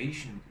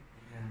conversation with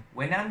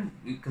you. Yeah.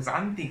 Because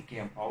I'm thinking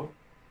about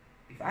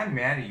if I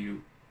marry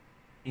you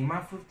in my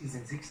 50s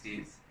and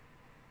 60s,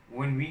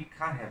 when we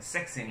can't have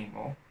sex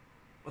anymore,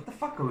 what the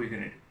fuck are we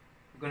gonna do?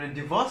 We're gonna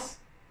divorce?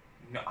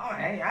 No,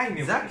 I never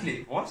Exactly.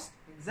 divorced.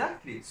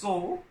 Exactly.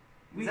 So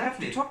we have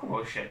Exactly. to talk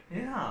about shit.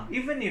 Yeah.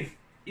 Even if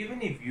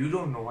you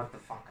don't know what the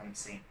fuck I'm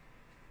saying,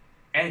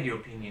 add your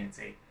opinion and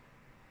say,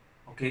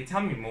 okay,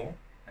 tell me more,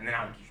 and then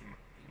I'll give you my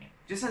opinion.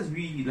 Just as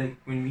we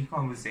when we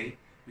conversate,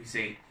 we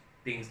say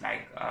things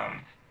like,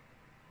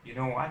 you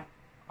know what,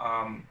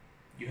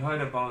 you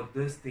heard about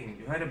this thing,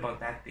 you heard about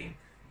that thing.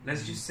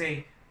 Let's just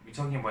say we're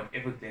talking about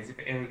Everglades. If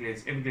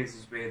Everglades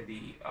is where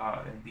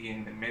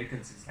in the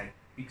Americans is like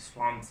big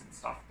swamps and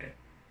stuff there,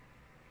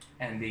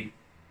 and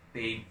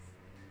they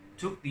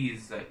took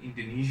these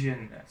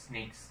Indonesian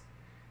snakes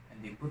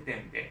and they put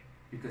them there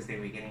because they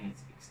were getting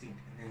extinct,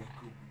 and then they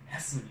grew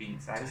massively in I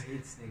size.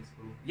 hate snakes,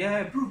 bro.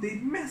 Yeah, bro, they're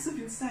massive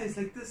in size,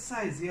 like this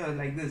size, yeah,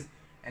 like this.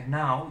 And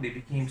now they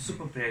became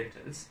super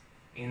predators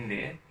in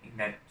there, in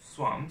that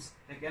swamps.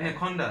 Like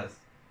anacondas.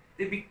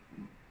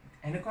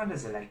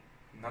 Anacondas are like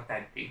not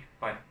that big,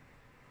 but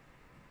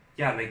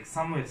yeah, like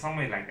somewhere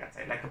like that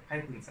size, like a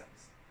python size.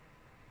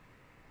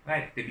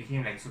 Right, they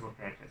became like super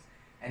predators.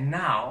 And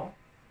now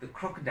the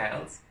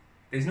crocodiles,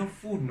 there's no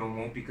food no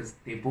more because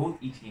they're both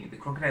eating. The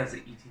crocodiles are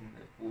eating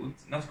the food.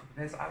 Not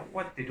crocodiles.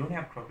 What? They don't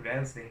have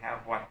crocodiles. They have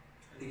what?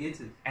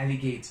 Alligators.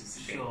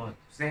 Alligators. Sure.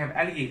 So they have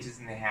alligators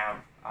and they have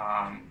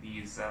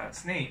these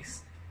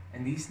snakes,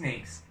 and these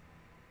snakes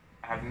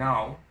have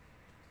now,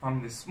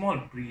 from the small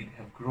breed,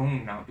 have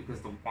grown now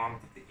because the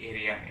warmth of the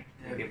area and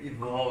everything. They've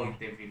evolved.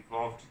 They've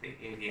evolved to the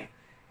area,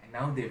 and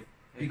now Like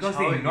because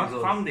how they're it not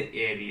evolves. from the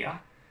area,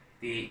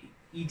 they're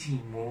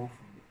eating more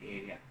from the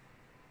area.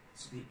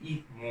 So they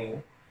eat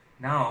more.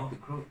 Now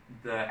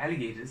the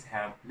alligators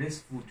have less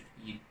food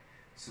to eat,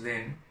 so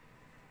then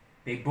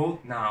they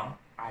both now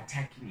are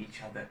attacking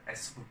each other as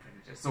super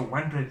predators. So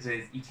one predator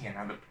is eating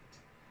another predator.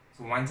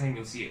 So one time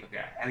you'll see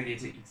okay,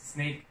 alligator eats a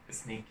snake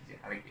eats an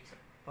alligator.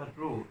 But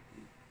bro,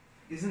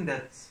 isn't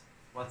that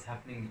what's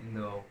happening in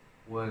the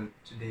world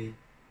today?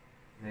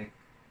 Like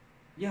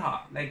Yeah,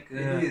 like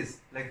it is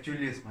like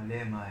Julius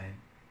Malema and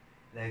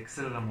like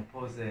Cyril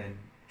Ramaphosa and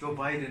Joe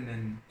Biden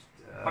and.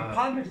 but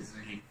Parliament is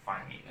really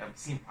funny. I've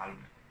seen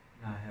Parliament.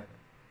 No, I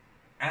haven't.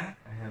 Eh?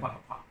 I haven't.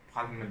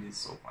 Parliament is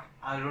so fun.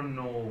 I don't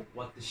know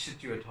what the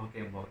shit you are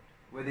talking about.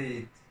 Whether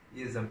it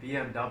is a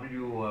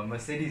BMW or a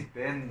Mercedes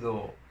Benz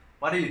or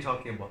what are you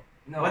talking about?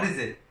 No, What is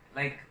it?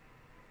 like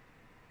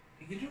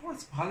you know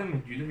what's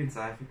Parliament? You live in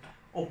South Africa.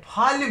 Oh,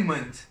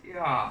 Parliament.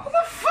 Yeah. What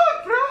the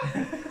fuck,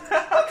 bro?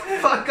 What the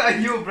fuck are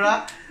you,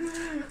 bro?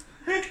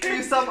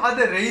 You some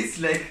other race,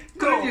 like.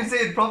 Couldn't you say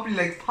it properly,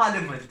 like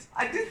Parliament?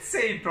 I did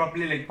say it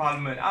properly like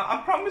Parliament.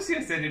 I promise you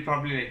I said it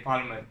properly like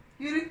Parliament.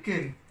 You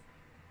reckon?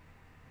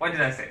 What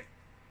did I say?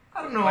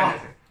 I don't know. What I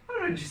did I say?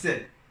 don't know what you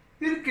said.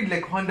 You reckon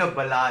like Honda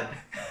Ballad.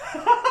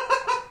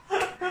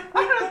 I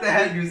don't know what the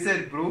hell you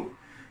said, bro.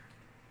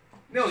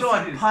 No,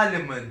 Short serious.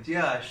 Parliament.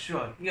 Yeah,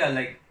 sure. Yeah,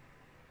 like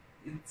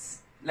it's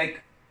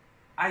like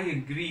I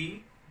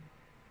agree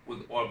with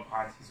all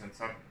parties on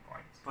certain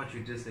points. But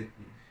you disagree.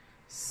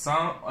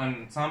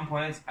 On some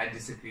points I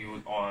disagree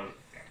with all of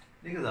them.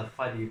 Niggas are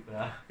funny,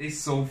 bro. They're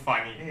so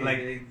funny. Hey, like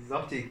they're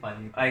exotic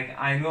funny. like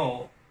I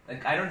know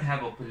like I don't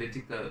have a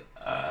political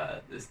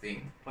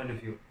Point of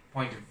view.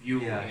 point of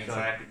view Yeah, in sure.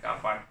 South Africa,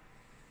 but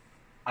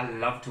I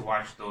love to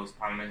watch those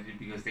parliamentary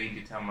because they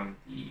determine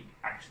the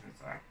action in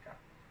South Africa.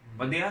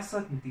 But there are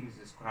certain things,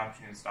 there's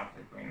corruption and stuff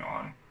that's going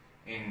on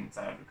in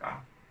South Africa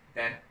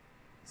that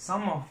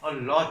some of A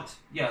lot.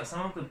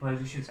 some of the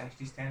politicians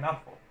actually stand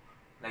up for,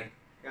 like,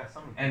 Yeah,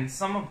 some. and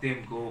some of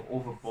them go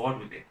overboard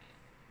with it.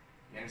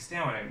 You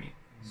understand what I mean?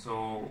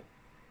 So,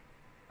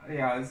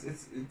 yeah,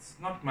 it's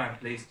not my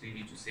place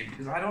really to say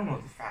because I don't know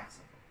the facts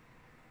of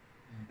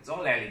it. It's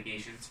all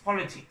allegations. It's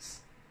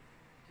politics.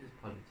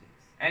 Just politics.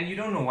 And you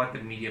don't know what the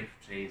media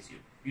portrays you.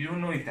 You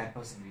don't know if that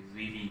person is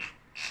really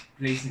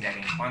placing that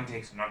in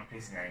context or not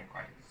placing that in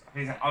context. Or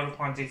placing it out of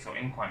context or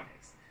in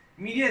context.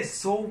 Media is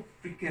so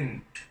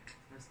freaking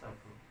Messed up,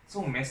 bro.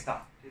 so messed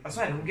up. That's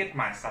why I don't get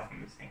my stuff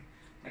from this thing.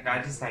 Like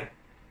I just like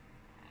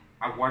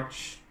I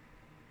watch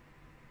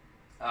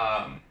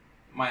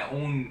my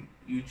own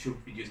YouTube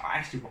videos. I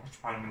actually watch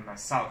Parliament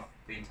myself,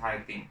 the entire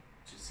thing,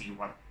 to see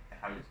what the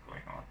hell is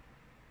going on.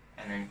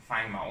 And then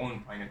find my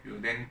own point of view.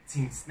 Then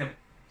snip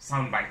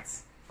sound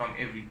bites from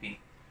everything.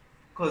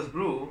 Cause,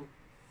 bro,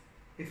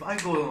 if I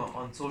go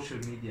on social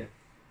media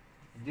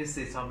and just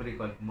say somebody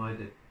got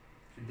murdered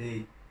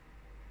today,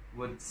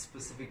 with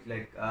specific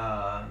like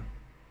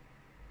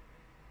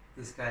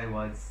this guy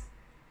was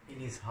in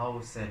his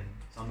house and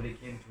somebody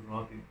came to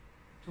rob him.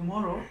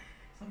 Tomorrow,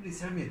 somebody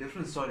sent me a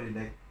different story.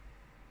 Like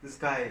this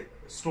guy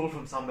stole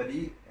from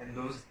somebody and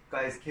those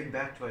guys came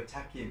back to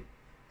attack him.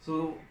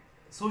 So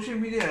social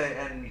media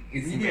and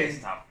It's media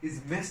messed up.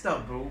 is messed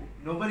up, bro.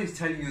 Nobody's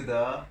telling you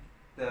the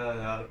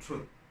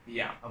truth.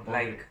 Yeah, About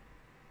like it.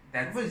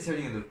 that's Nobody's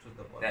telling you the truth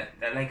about it.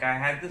 that. Like I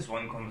had this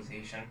one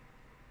conversation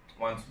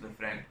once with a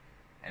friend,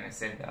 and I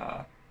said,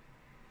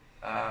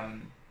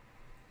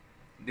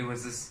 there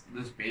was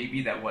this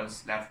baby that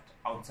was left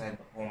outside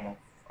the home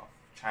of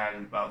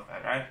child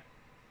welfare, right?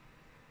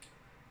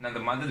 Now the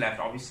mother left.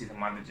 Obviously, the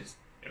mother just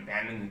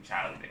abandoned the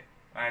child there,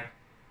 right?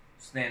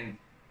 So then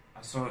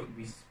I saw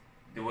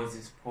there was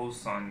this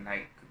post on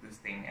like this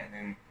thing, and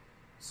then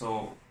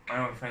so one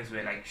of my friends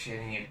were like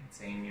sharing it and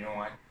saying, you know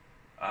what,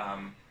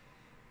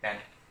 that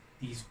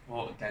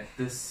that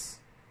this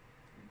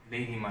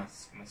lady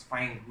must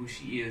find who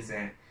she is,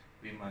 and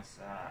we must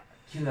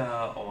kill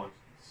her, or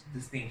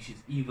this thing,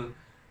 she's evil.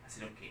 I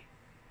said, okay,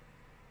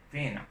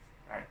 fair enough,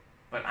 right?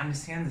 But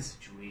understand the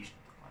situation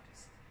of the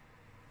artist.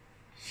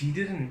 She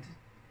didn't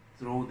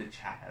throw the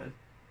child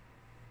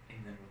in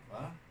the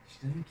river.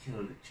 She didn't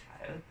kill the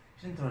child.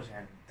 She didn't throw the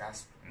child in the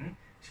dustbin.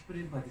 She put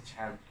it by the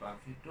child's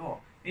welfare door.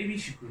 Maybe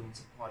she couldn't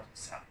support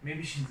herself.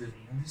 Maybe she's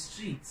living on the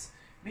streets.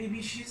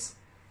 Maybe she's...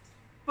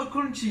 But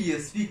couldn't she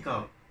speak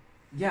up?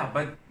 Yeah,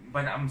 but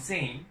I'm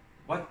saying,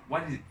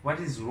 what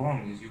is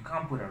wrong is you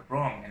can't put a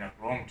wrong and a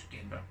wrong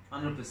together.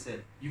 100%.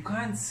 You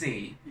can't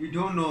say... You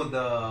don't know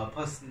the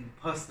person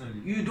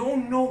personally. You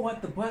don't know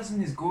what the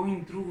person is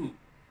going through.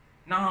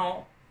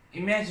 Now,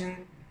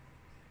 imagine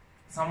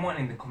someone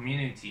in the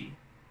community,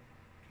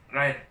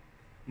 right,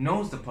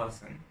 knows the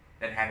person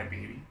that had a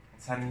baby, and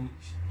suddenly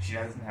she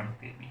doesn't have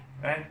a baby,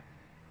 right?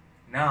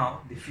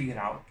 Now, they figure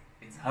out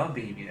it's her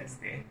baby that's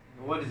there.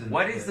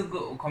 What is the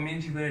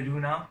community going to do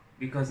now?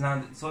 Because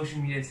now the social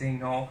media is saying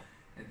no,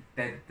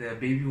 that the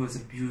baby was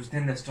abused,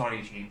 then the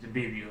story changed, the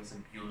baby was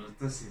abused,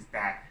 this is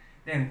that,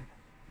 then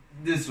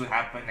this will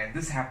happen, and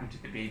this happened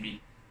to the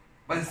baby.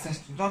 But it's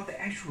just not the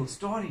actual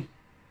story.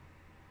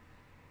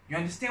 You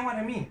understand what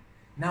I mean?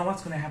 Now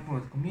what's going to happen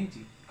with the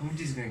community? The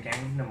community is going to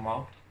gang them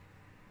out,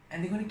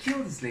 and they're going to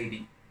kill this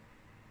lady.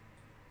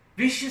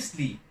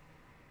 Viciously.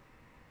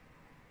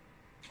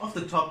 Off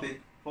the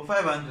topic, for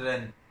 500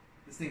 and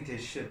this thing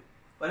tastes shit.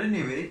 But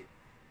anyway,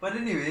 How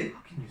can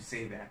you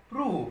say that?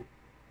 bro,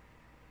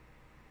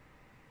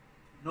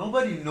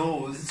 Nobody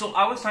knows. So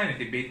I was trying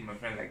to debate with my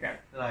friend like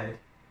that, Right.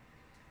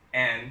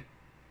 and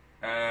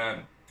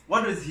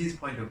What was his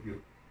point of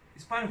view?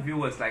 his point of view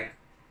was like,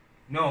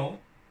 no,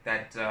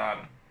 that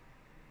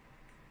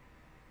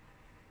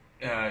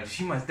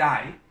she must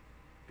die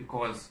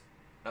because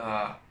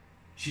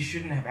she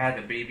shouldn't have had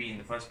the baby in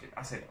the first place.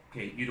 I said,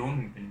 okay, you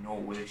don't even know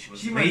whether she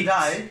was She raped.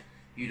 must die.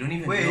 You don't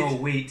even Wait. know.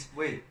 Wait,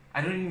 Wait.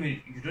 you don't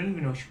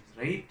even know she was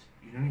raped.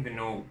 You don't even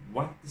know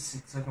what the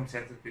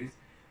circumstances is.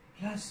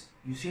 Plus,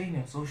 you say in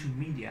your social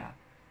media,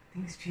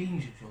 things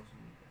change in social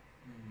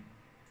media.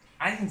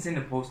 I can send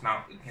a post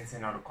now, it can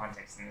send out of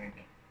context and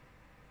anything.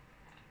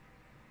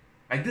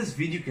 Like this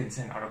video can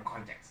send out of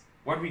context.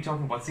 What we're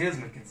talking about,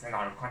 salesman can send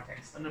out of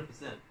context. 100%.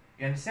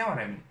 You understand what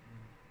I mean?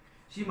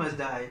 She must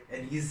die,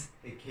 and he's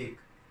a cake.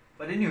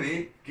 But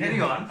anyway, carry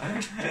on.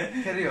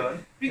 Carry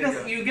on. Because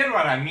Carry on. you get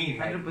what I mean.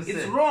 Like, 100%.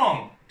 it's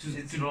wrong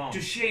It's wrong.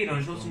 to share it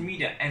on social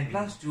media, and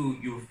plus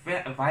you're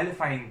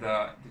vilifying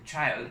the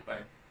child by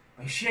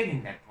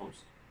sharing that post.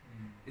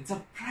 It's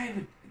a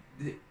private.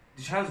 The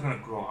child's gonna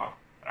grow up,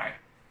 right?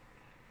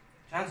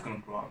 The child's gonna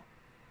grow up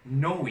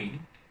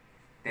knowing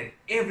that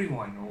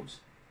everyone knows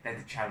that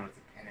the child was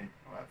dependent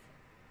on welfare.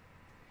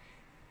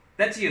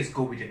 That's years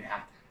ago we didn't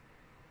have that.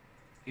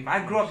 If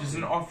I grew up as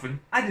an orphan,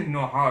 I didn't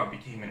know how I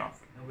became an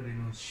orphan. Nobody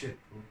knows shit,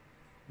 bro.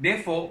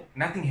 Therefore,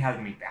 nothing held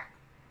me back.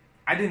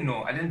 I didn't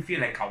know. I didn't feel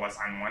like I was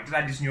unwanted.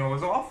 I just knew I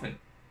was an orphan.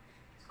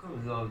 It's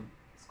because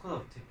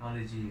of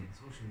technology and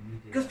social media.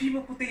 Because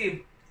people put their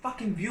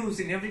fucking views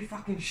in every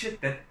fucking shit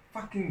that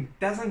fucking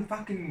doesn't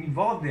fucking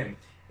involve them.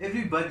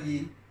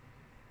 Everybody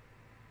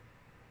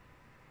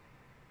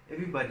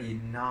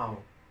now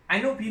I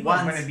know people are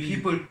wants gonna be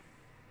people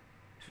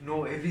to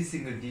know every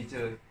single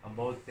detail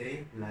about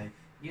their life,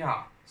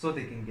 yeah. so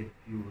they can get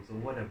views or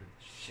whatever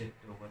shit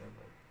or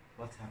whatever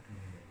what's happening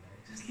in their life.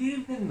 Just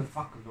leave them the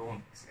fuck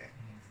alone. Just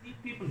leave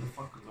people the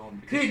fuck alone.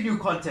 because- Create new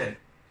content.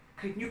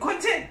 Create new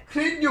content.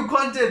 Create new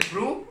content,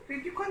 bro.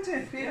 Create new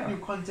content. Create Yeah. new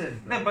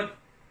content. Bro. No, but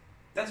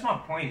that's my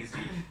point. Is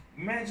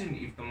imagine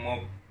if the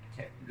mob,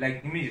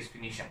 like, let me just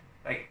finish up.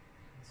 Like,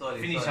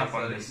 finish up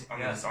on this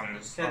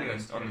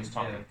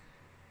topic.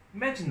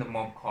 Imagine the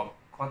mob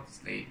caught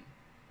this lady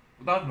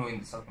without knowing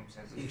the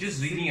circumstances, It's just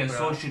sick, reading a bruh.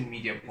 social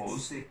media It's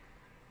post, sick.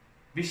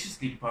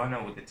 viciously burn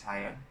her with a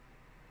tire,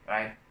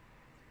 right?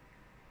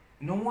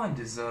 No one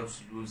deserves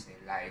to lose their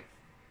life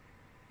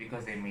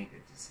because they made a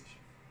decision.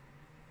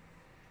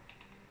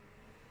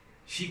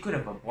 She could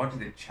have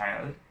aborted a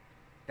child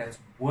that's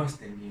worse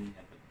than giving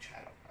up a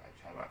child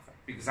welfare,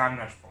 because I'm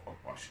not for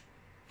abortion.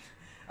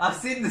 I've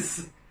seen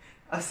this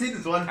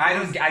one.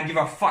 I give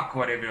a fuck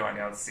what everyone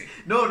else says.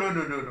 No.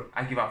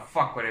 I give a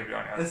fuck what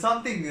everyone else says.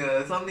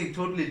 Something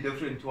totally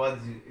different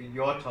towards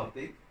your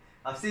topic.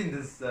 I've seen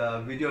this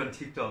video on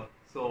TikTok.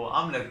 So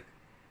I'm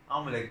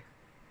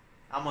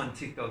on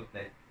TikTok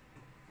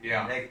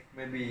Yeah. like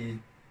maybe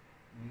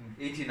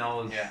 18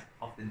 hours Yeah.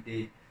 of the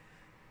day.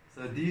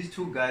 So these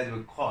two guys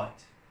were caught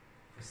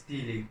for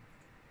stealing.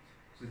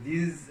 So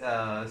these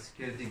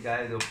security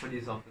guys or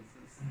police officers,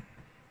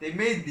 they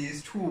made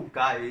these two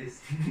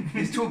guys,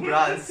 these two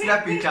bras,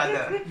 slap each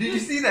other. Did you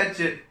see that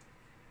shit?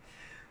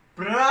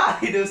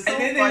 Bruh, it was so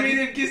And then funny. they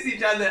made them kiss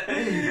each other.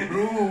 Hey,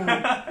 bro.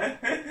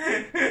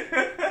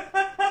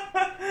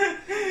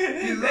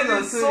 That are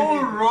is so so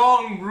ridiculous.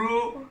 wrong,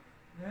 bro.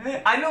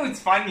 I know it's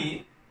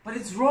funny, but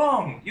it's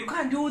wrong. You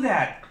can't do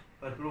that.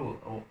 But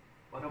bro,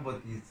 what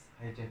about these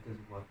hijackers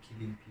who are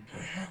killing people?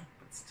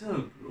 But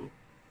still, bro.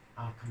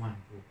 Ah, come on,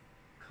 bro.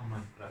 Come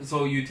on, bro.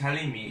 So you're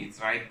telling me it's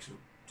right to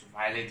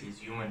violate his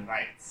human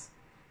rights,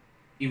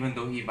 even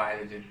though he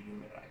violated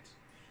human rights.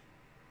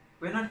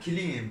 We're not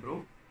killing him,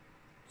 bro.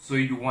 So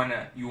you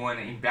wanna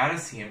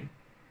embarrass him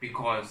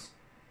because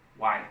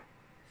why?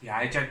 He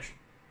hijacked you.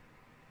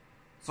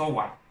 So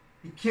what?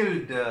 He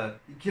killed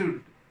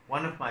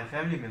one of my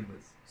family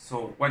members.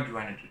 So what do you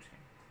wanna do to him?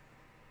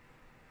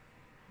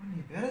 I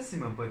want to embarrass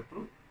him a bit,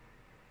 bro.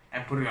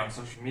 And put it on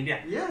social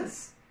media?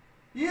 Yes.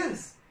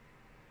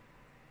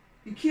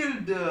 He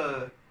killed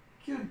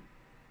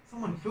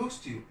someone close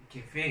to you.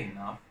 Okay, fair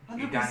enough.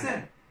 You done 100%.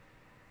 that.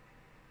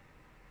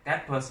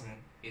 That person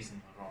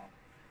isn't wrong.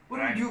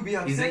 Wouldn't right? you be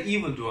He's upset? an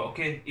evildoer.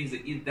 Okay,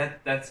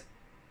 that's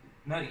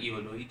not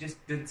evildoer. He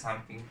just did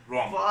something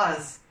wrong. For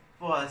us.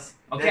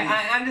 Okay, that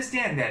is- I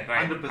understand that,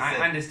 right? 100%.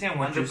 I understand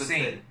what you're 100%.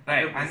 saying.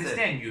 Right, I 100%.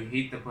 understand you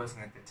hate the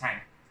person at the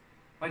time.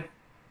 But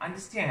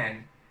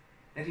understand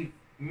that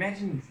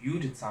imagine if you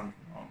did something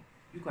wrong.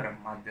 You got a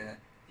mother,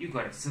 you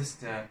got a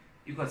sister,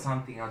 you got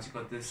something else, you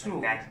got this True.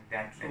 and that and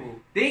that.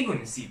 True. They ain't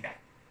gonna see that.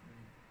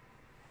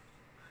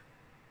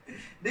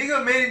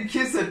 Nigga made him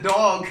kiss a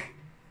dog.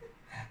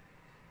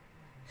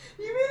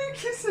 He made him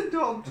kiss a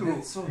dog But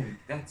too.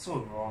 that's so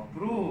wrong.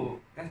 Bro.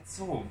 That's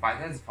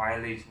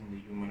violating the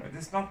human right.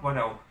 That's not what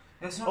our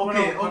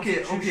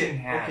constitution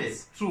has. Okay,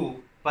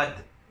 true. But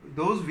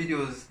those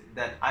videos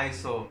that I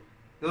saw,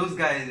 those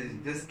guys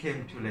just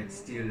came to like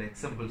steal like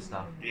simple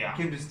stuff. Yeah.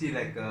 Came to steal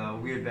like a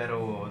wheelbarrow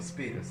or a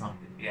spade or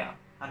something. Yeah.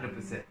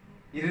 100%.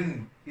 He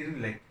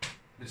didn't like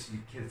literally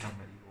kill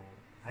somebody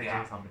or hijack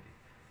Yeah. somebody.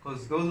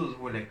 Because those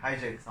who like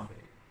hijack somebody,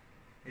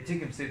 they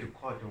take him straight to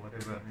court or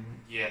whatever. I mean,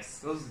 Yes.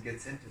 those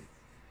get sentenced.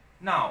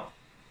 Now,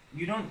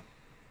 you don't.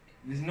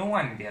 There's no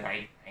one in their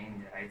right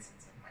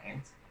sense of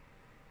mind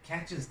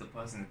catches the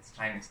person that's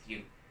trying to steal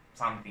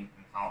something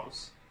from the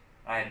house,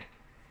 right?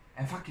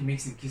 And fucking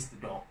makes him kiss the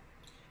dog.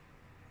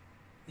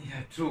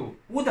 Yeah, true.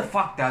 Who the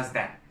fuck does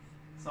that?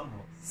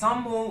 Somehow.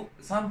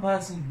 Some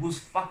person who's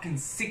fucking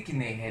sick in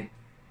their head.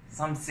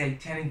 Some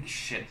satanic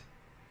shit.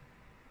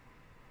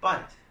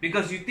 But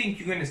Because you think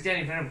you're gonna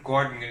stand in front of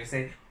God and you're gonna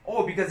say,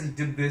 oh, because he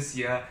did this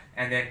here,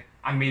 and then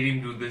I made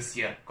him do this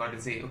here. God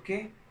will say,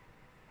 okay,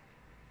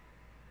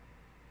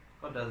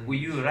 God doesn't. were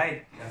you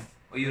right? Yeah.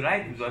 Were you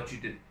right with what you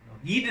did? No.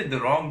 He did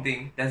the wrong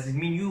thing. Does it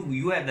mean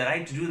you have the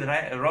right to do the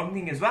wrong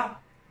thing as well?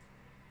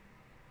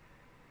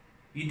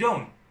 You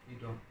don't. You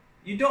don't.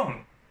 You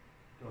don't.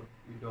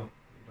 You don't.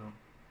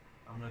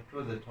 I'm gonna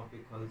close the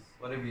topic because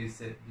whatever you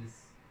said, just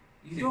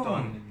You keep on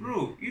don't, and bro.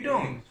 You everything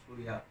don't. is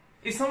true, yeah.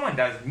 If someone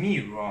does me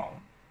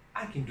wrong,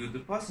 I can do the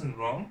person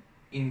wrong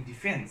in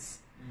defense.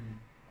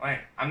 Right?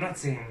 I'm not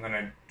saying I'm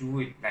gonna do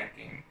it like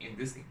in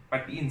this thing,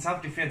 but in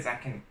self-defense, I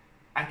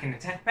can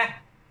attack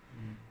back.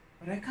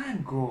 But I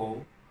can't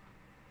go.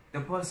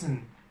 The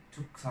person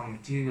took some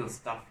material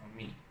stuff from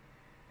me,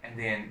 and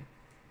then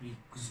he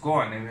was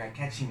gone, and I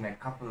catch him like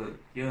a couple of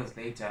years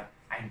later.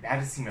 I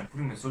embarrass him and put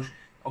him on social.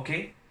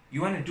 Okay,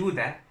 you want to do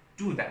that?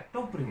 Do that.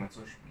 Don't put him on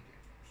social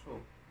media.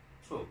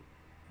 True.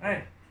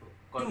 Right?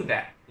 Got Do it.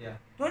 that. Yeah.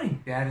 Don't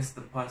embarrass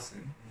the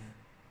person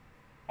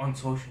on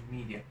social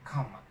media.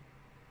 Come on.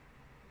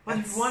 But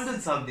if you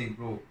wanted something,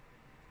 bro,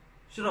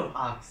 should have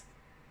asked.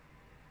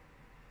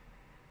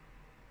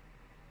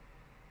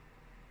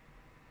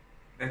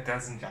 That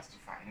doesn't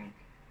justify anything.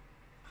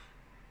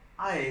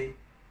 I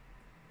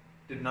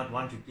did not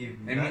want to give you.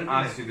 Let me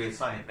ask you this.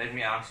 Fine. Let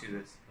me ask you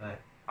this. Right.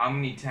 How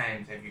many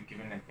times have you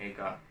given a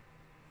beggar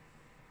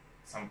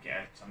some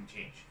cash, some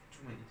change?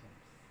 Too many times.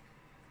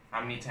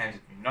 How many times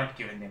have you not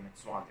given them and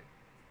swallowed?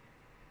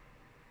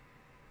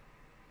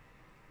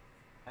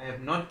 I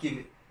have not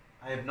given.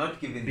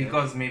 them.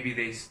 Because maybe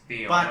they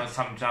But- are on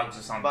some drugs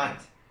or something.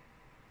 But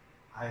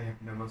I have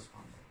never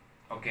swallowed.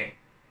 Okay,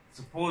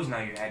 suppose now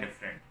you had a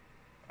friend,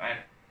 right?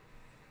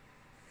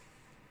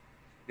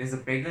 There's a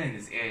beggar in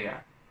this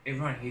area.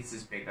 Everyone hates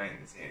this beggar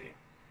in this area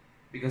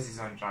because he's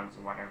on drugs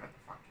or whatever the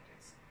fuck it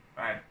is,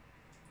 right?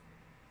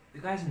 The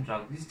guy's on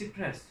drugs. He's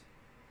depressed.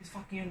 He's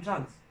fucking on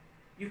drugs.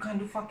 You can't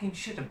do fucking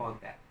shit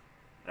about that,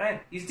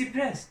 right? He's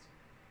depressed.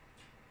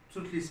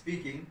 Truthfully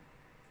speaking,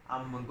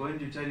 I'm going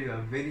to tell you a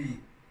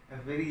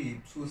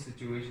very true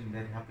situation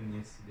that happened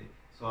yesterday.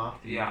 So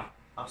after Yeah.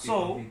 after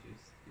So- you complete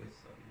yes,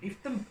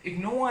 sorry. If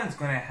no one's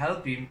gonna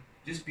help him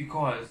just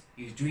because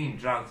he's doing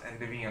drugs and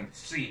living on the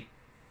street,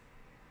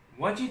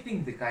 what do you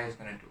think the guy is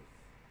gonna do?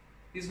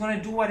 He's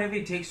gonna do whatever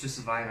it takes to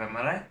survive, am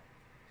I right?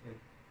 Yeah.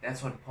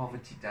 That's what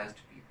poverty does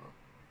to people.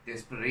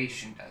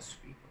 Desperation does to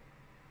people.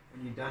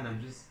 When you're done, I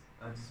just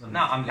want.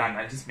 Now I'm done.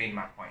 I just made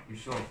my point. You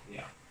sure?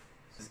 Yeah.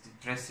 It's a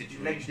distress Like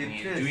situation.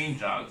 He's depressed. doing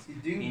drugs, He's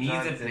doing He needs a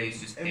drugs and place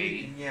to stay.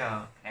 everything,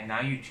 yeah. and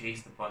now you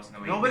chase the person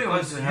away. Nobody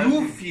wants because to help you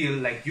him. feel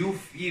like you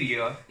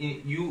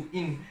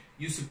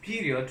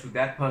superior to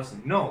that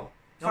person. No.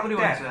 Nobody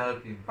Fuck wants that. to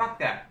help him. Fuck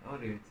that.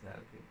 Nobody wants to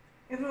help him.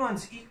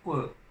 Everyone's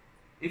equal.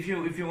 If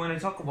you want to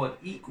talk about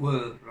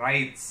equal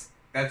rights,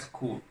 that's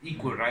cool.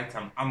 Equal rights.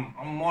 I'm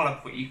more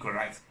up for equal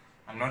rights.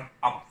 I'm not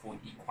up for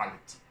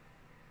equality.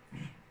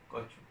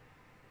 Got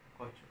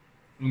you.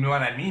 You know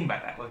what I mean by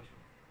that? Got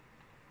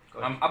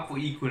you. I'm up for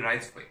equal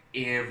rights for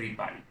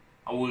everybody.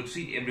 I will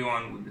treat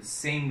everyone with the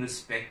same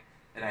respect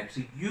that I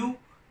treat you,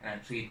 and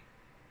I treat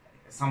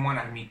someone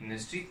I meet in the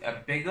street, a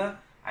beggar.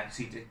 I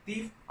treat a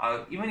thief.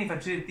 Even if I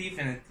treat a thief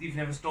and the thief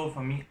never stole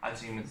from me, I'll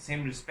treat him with the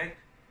same respect,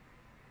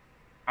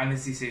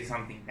 unless he says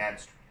something bad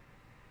to me.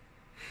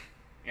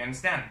 You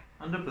understand?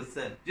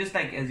 100%. Just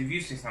like as if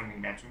you say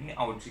something bad to me,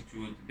 I would treat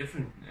you with a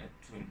different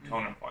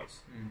tone of voice.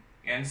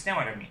 You understand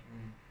what I mean?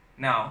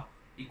 Now,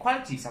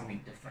 equality is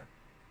something different.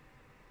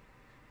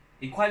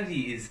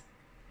 Equality is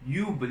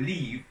you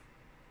believe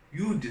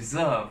you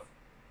deserve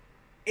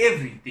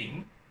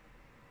everything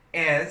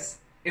as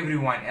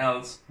everyone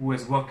else who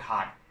has worked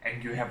hard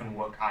and you haven't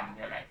worked hard in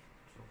your life.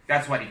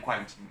 That's what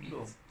equality means.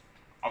 True.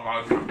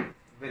 About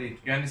Very true.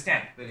 you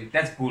understand? Very true.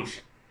 That's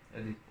bullshit.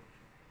 That is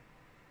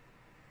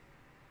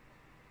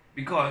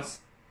Because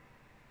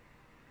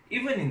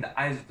even in the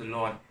eyes of the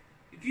Lord,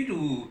 if you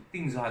do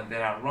things that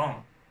are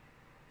wrong,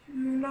 you're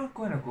not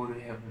going to go to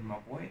heaven, my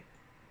boy.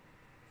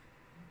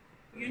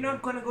 You're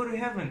not going to go to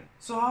heaven.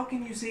 So how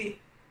can you say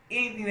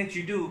anything that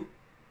you do,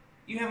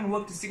 you haven't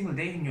worked a single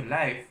day in your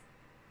life,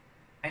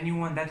 and you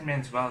want that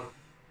man's wealth,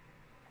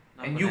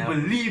 not and gonna you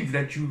happen. believe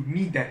that you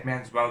need that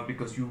man's wealth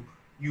because you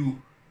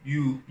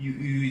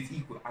is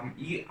equal.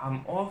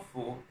 I'm all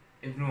for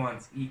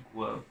everyone's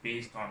equal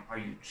based on how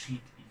you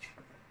treat each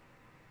other.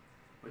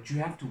 But you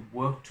have to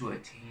work to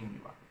attain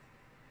your wealth.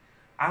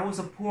 I was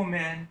a poor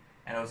man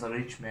and I was a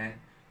rich man,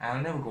 and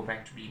I'll never go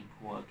back to being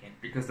poor again,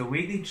 because the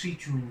way they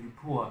treat you when you're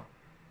poor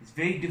is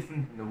very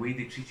different from the way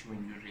they treat you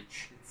when you're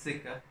rich. It's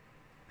sick, huh?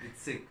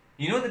 It's sick.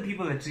 You know the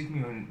people that treat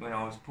me when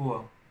I was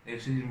poor, they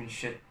treated me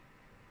shit.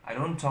 I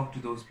don't talk to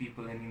those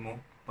people anymore,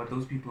 but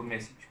those people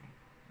message me.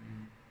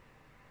 Mm.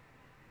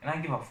 And I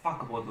give a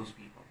fuck about those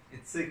people.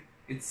 It's sick.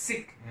 It's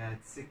sick. Yeah,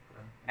 it's sick,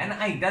 bro.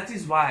 And that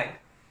is why,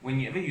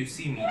 whenever you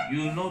see me,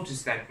 you'll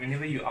notice that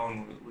whenever you're out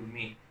with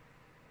me,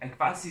 like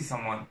if I see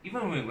someone,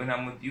 even when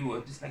I'm with you,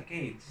 I'm just like,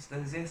 hey,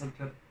 there's a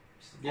clip.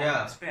 Just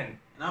Yeah. spend.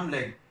 And I'm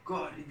like,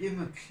 God, he gave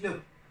me a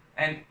clip.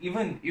 And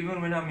even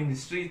when I'm in the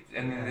street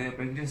and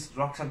the just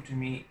rocks up to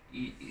me,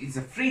 he's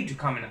afraid to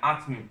come and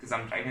ask me because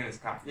I'm driving this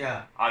car.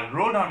 Yeah. I'll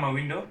roll down my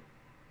window,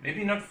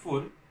 maybe not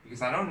full,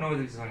 because I don't know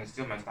that he's going to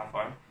steal my stuff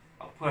out.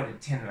 I'll pull out a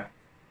 10 rand.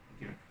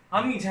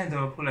 How many times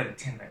have I pulled out a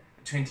 10 rand,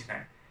 a 20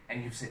 rand,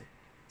 and you've said,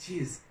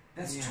 geez,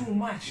 that's too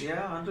much.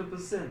 Yeah,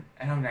 100%.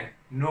 And I'm like,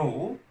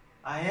 no.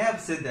 I have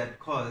said that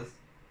because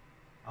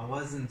I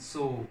wasn't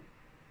so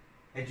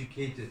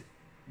educated.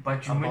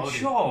 But you about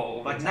mature.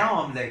 it. But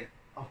now I'm like,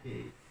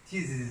 okay,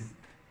 Tease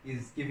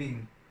is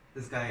giving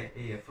this guy a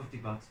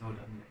 $50 note. I'm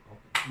like,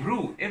 okay.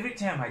 Bro, every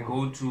time I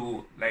go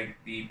to like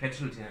the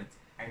petrol tenants,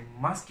 I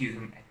must give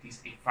them at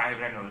least a 5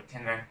 rand or a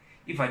 10 rand.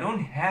 If I don't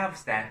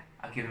have that,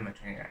 I'll give them a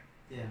 20 rand.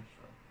 Yeah,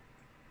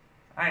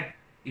 sure. Right?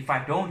 If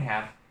I don't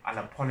have, I'll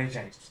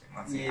apologize to them.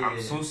 I'll say, Yeah.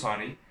 I'm so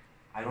sorry.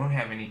 I don't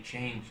have any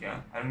change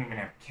here. I don't even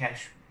have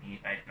cash with me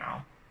right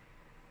now.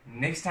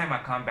 Next time I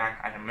come back,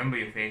 I remember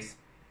your face.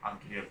 I'll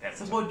give you a It's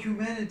tip. about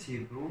humanity,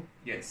 bro.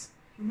 Yes.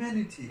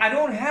 Humanity. I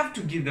don't have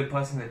to give the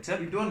person a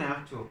tip. You don't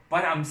have to.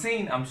 But I'm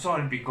saying I'm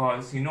sorry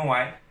because, you know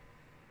why?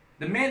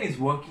 The man is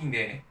working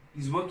there.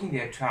 He's working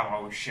there a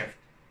 12-hour shift.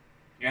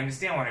 You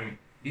understand what I mean?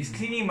 He's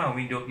cleaning my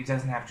window. He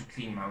doesn't have to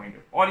clean my window.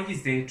 All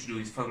he's there to do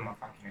is fill my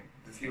fucking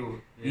this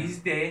thing. Yeah.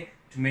 He's there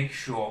to make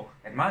sure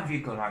that my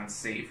vehicle runs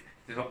safe,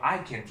 so I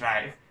can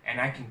drive and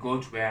I can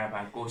go to wherever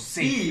I go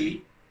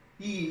safely.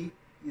 He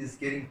is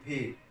getting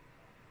paid.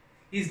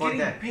 He's for getting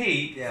that.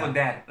 paid Yeah. for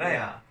that, right?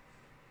 Yeah.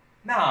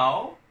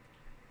 Now,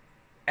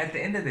 at the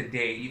end of the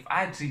day, if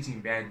I treat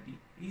him badly,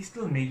 he's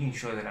still making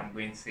sure that I'm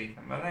going safe.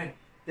 Am I right?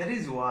 That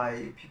is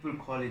why people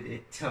call it a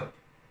tip.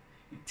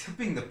 You're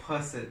tipping the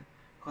person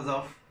because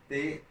of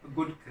their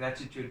good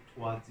gratitude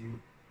towards you.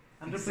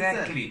 100%.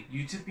 Exactly.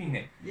 You tipping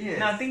them. Yes.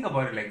 Now think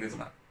about it like this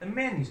now. The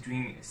man is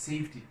doing a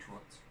safety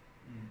towards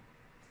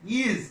you.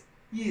 He is.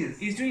 He is.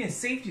 He's doing a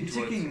safety You're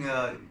towards checking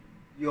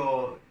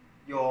you.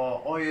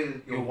 your oil,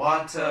 Your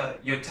water,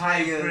 your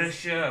tire tires.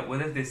 pressure,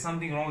 whether there's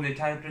something wrong with the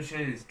tire pressure,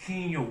 is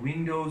cleaning your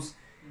windows.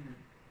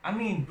 I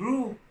mean,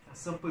 bro. A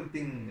simple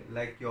thing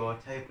like your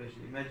tire pressure.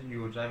 Imagine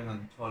you were driving on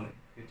the toilet.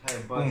 Your tire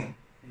burst. Boom.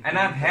 And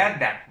I've had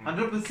that.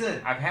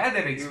 100%. I've had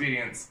that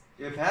experience.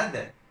 You've had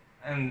that.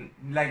 And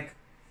like,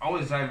 I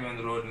was driving on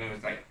the road and it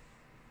was like,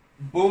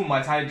 boom,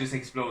 my tire just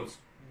explodes.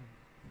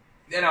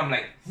 Then I'm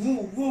like,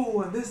 whoa,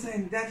 whoa, and this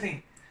thing, that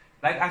thing.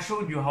 Like I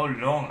showed you how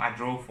long I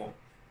drove for.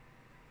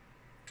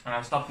 And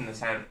I stopped in the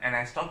side,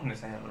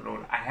 of the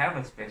road. I have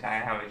a space, I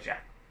have a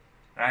jack,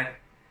 right?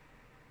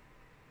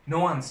 No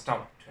one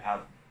stopped to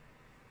help me.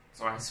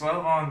 So I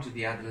swerved on to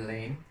the other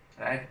lane,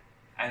 right?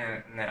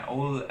 And an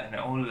old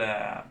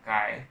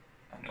guy,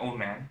 an old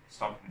man,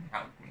 stopped and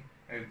helped me.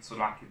 It's so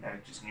lucky that I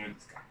just knew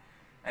this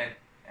guy.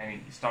 And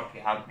he stopped,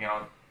 he helped me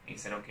out. He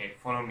said, okay,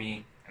 follow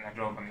me. And I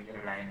drove on the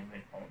yellow line and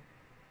went home.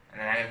 And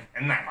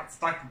then I got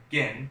stuck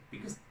again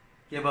because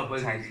Yes.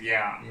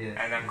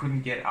 and I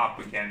couldn't get up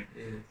again.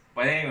 Yes.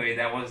 But anyway,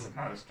 that was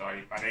another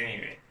story. But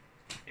anyway,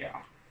 yeah.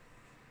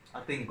 I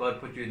think God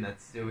put you in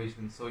that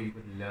situation so you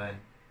could learn.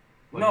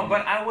 No,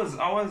 but I'm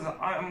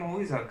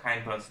always a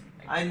kind person.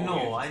 Like, I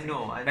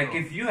know. Like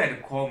if you had to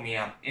call me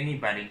up,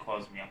 anybody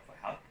calls me up for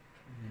help.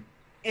 Mhm.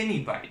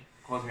 Anybody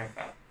calls me up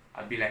for help,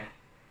 I'd be like,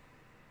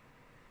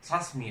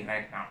 trust me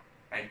right now.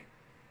 Like,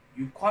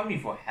 you call me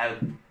for help,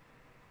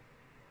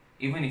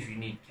 even if you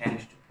need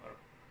cash to borrow.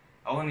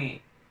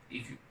 Only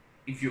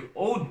if you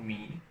owed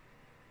me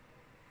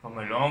from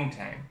a long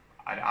time,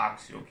 I'd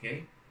ask you,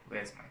 okay,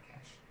 where's my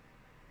cash?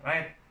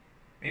 Right?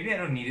 Maybe I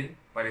don't need it,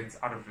 but it's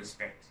out of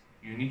respect.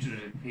 You need to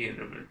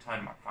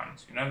return my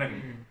funds. You know what I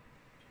mean?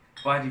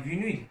 Mm. But if you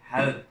need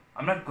help,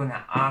 I'm not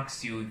gonna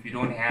ask you if you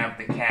don't have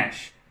the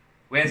cash.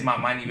 Where's my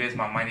money? Where's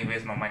my money?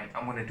 Where's my money?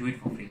 I'm gonna do it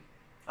for free.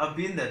 I've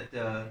been there.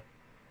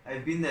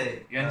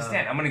 You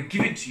understand? I'm gonna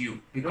give it to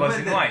you because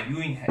you know why? You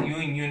in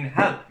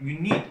help. You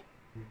need.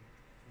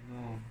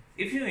 No.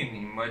 If you're in an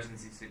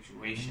emergency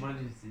situation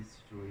Emergency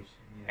situation.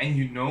 Yes. and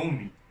you know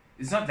me,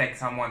 it's not like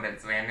someone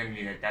that's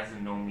randomly that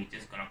doesn't know me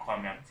just gonna call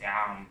me up and say,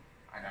 I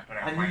don't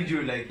have I money. need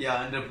you, like,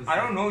 yeah, 100%. I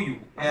don't know you.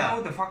 I don't know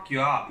what the fuck you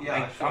are. Yeah,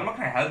 like, sure. I'm not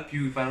gonna help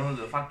you if I don't know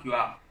the fuck you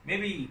are.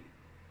 Maybe,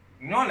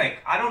 like,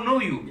 I don't know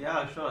you.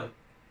 Yeah, sure.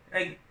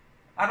 Like,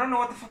 I don't know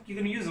what the fuck you're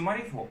gonna use the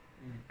money for.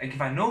 Mm. Like,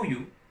 if I know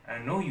you,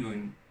 and I know you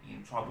in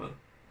trouble,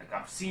 like,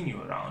 I've seen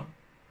you around,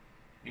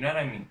 you know what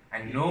I mean?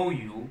 I know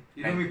you.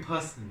 You like, know me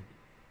personally.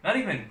 not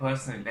even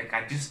personally, like,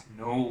 I just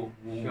know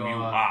who Sure.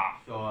 you are.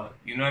 Sure.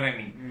 You know what I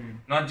mean?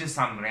 Mm. Not just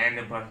some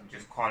random person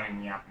just calling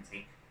me up and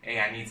saying, hey,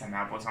 I need some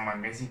help, or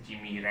someone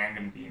messaging me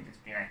randomly and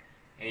just being like,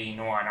 hey, you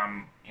know what,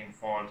 I'm in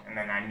fault, and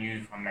then I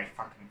knew from like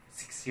fucking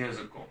 6 years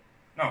ago.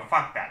 No,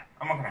 fuck that.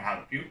 I'm not gonna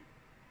help you.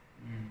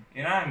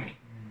 You know what I mean?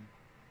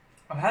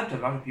 I've helped a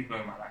lot of people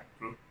in my life,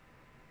 bro.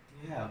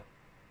 Yeah.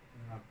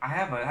 I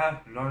have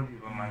helped a lot of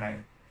people in my life.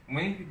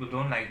 Many people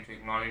don't like to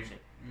acknowledge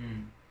it,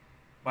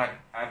 but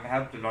I've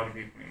helped a lot of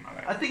people in my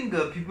life. I think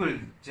people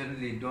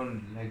generally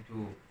don't like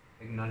to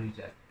acknowledge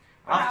that.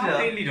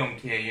 I really don't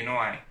care, you know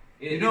why?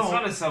 It's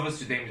not a service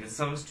to them, it's a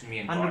service to me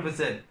and God.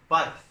 100%.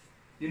 But,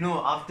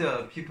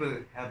 after people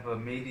have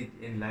made it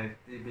in life,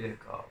 they'll be like,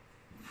 oh,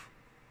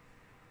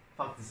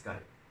 fuck this guy.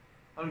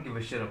 I don't give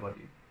a shit about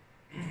you.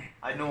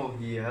 I know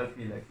he helped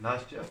me like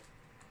last year.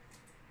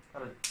 I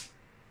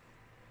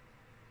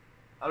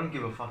don't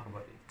give a fuck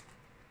about it.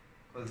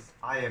 Because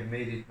I have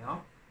made it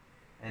now.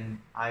 And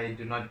I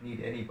do not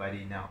need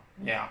anybody now.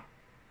 Yeah.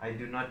 I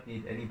do not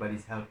need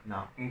anybody's help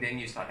now. And then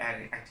you start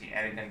acting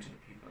arrogant to the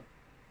people.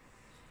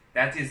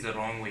 That is the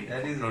wrong way.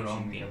 That is the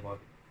wrong way about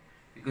it.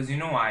 Because you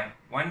know why?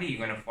 One day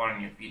you're going to fall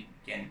on your feet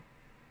again.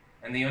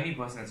 And the only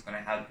person that's going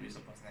to help you is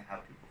the person that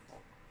helped you before.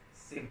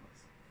 Same person.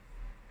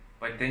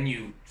 But then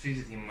you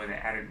treated him with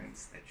the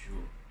arrogance that you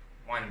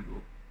want to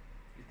do.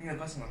 You think the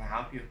person is going to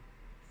help you?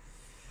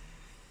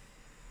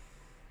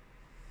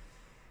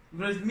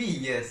 With me,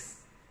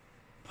 yes.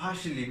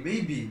 Partially,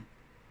 maybe.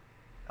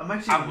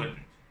 I wouldn't.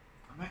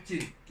 I'm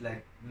actually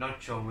like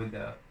not sure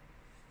whether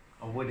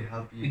I would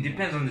help you. It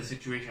depends on the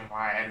situation of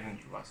how arrogant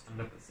you was.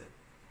 100%.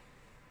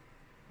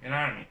 You know what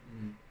I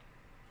mean?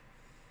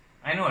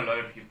 I know a lot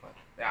of people.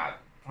 There are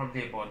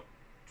probably about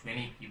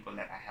 20 people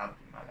that I helped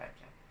in my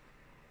lifetime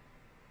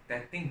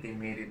that think they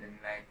made it in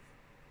life.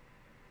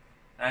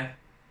 Right?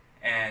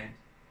 And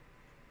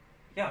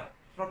yeah,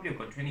 probably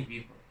about 20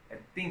 people that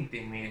think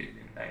they made it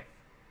in life.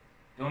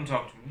 Don't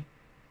talk to me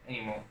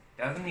anymore.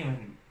 Doesn't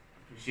even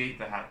appreciate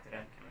the help that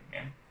I'm giving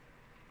them.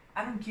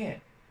 I don't care.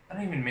 I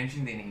don't even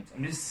mention their names.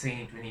 I'm just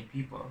saying 20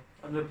 people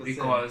 100%.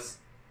 because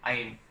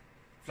I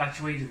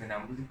fluctuate in the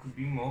numbers. It could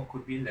be more,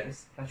 could be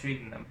less. Fluctuate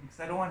in the numbers because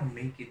I don't want to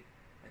make it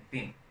a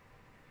thing.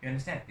 You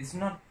understand? It's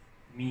not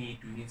me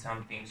doing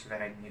something so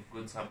that I can get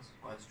good service.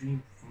 I was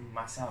doing for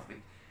myself.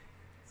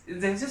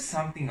 There's just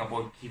something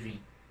about giving.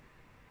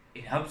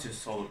 It helps your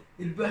soul.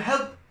 It will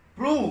help,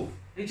 bro.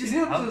 It just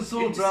helps helps your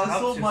soul, it just bro.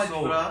 helps So your much,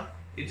 soul. bro.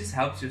 It just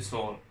helps your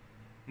soul.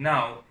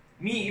 Now,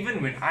 me,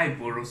 even when I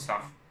borrow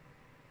stuff,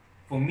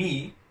 for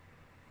me,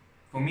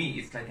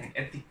 it's like an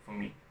ethic for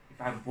me. If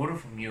I borrow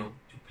from you,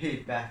 To pay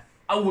it back.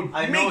 I would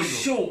I know make you.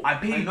 sure I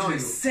pay I you know to you. the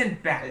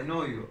cent back. I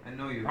know you.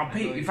 I'll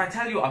pay. If I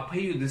tell you I'll pay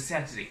you this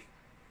Saturday,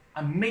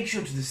 I make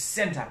sure to the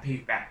cent I pay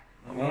you back.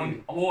 I know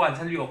you. Or I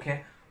tell you,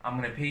 okay, I'm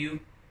gonna pay you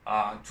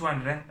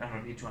 200. I'm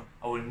gonna pay 200.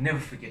 I will never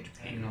forget to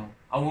pay I you. know.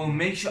 I will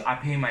make sure I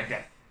pay my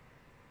debt.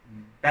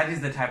 That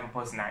is the type of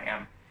person I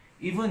am.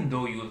 Even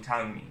though you'll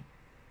tell me,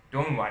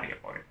 don't worry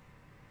about it.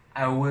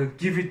 I will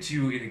give it to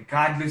you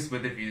regardless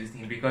whether you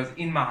listening, because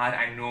in my heart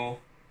I know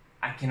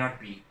I cannot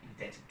be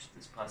indebted to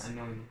this I person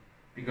know you.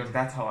 because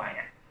that's how I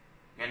am.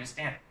 You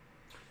understand?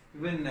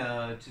 Even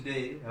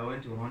today, I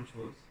went to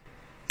Honcho's.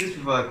 Just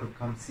before I could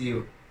come see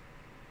you.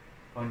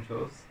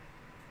 Honcho's.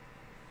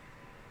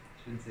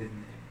 Shouldn't say the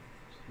name.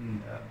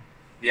 Shouldn't,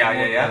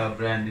 promote the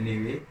brand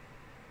anyway.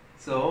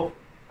 So,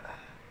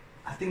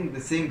 I think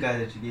the same guy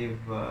that you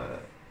gave a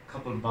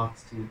couple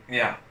bucks to,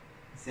 Yeah.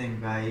 the same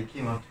guy, he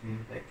came up to me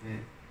like,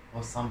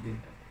 or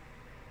something.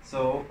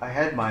 So, I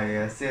had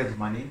my sales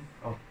money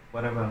of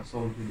whatever I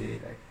sold today.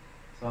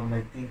 So I'm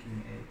like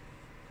thinking, hey,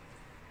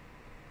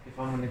 if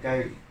I'm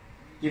gonna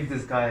give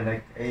this guy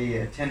like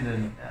a tender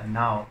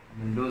now, I'm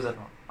gonna lose it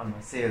on my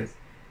sales.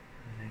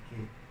 I'm like,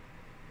 hey,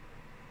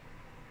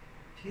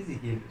 Cheesy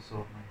gave you so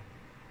much money.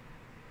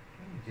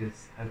 Can you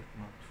just help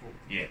him out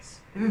too?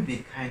 Yes. Let me be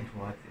kind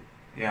towards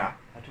it. Yeah.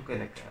 I took it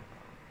like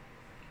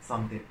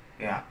something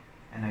Yeah.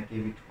 and I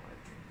gave it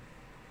towards him.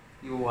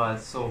 You were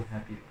so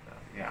happy with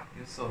that. Yeah.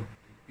 You're so happy.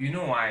 You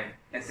know why?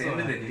 At So the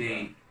end of the happy,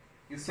 day, bro.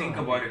 You're so think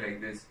happy. about it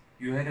like this.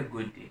 You had a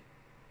good day.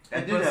 I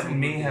That did have a person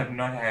may good day. have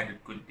not had a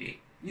good day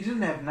You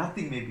didn't have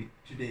nothing maybe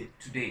today.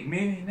 today.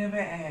 Maybe he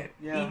never had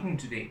Yeah. eaten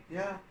today.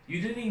 Yeah.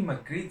 You did him a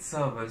great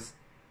service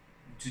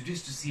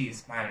just to see his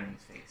smile on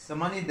his face. The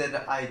money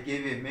that I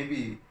gave him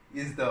maybe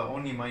is the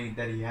only money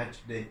that he had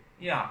today.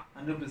 Yeah,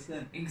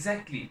 100%.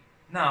 exactly.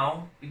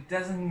 Now, it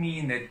doesn't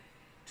mean that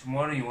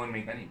tomorrow you won't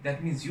make money.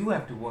 That means you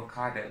have to work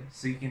harder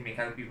so you can make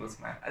other people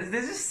smile.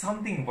 There's just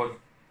something about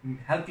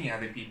helping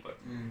other people.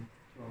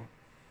 Sure.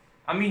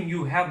 I mean,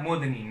 you have more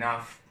than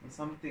enough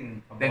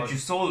Something about that you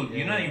sold.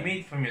 You know, yeah. you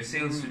made from your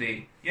sales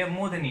today. You have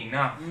more than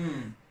enough.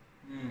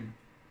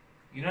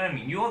 You know what I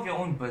mean? You have your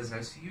own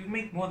business. You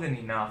make more than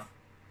enough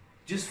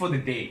just for the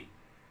day.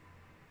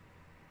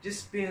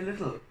 Just pay a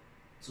little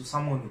to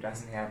someone who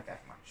doesn't have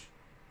that much.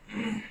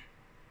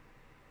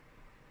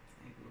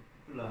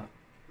 People are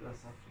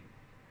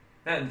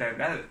suffering.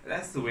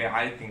 That's the way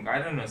I think. I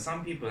don't know.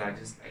 Some people are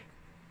just like.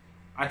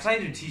 I try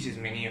to teach as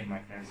many of my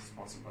friends as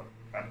possible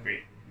that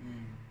way.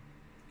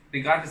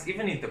 Regardless,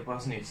 even if the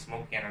person is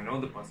smoking and I know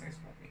the person is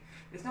smoking,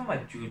 it's not my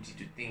duty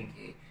to think,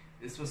 hey,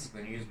 this person's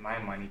going to use my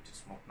money to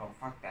smoke. No,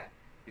 fuck that.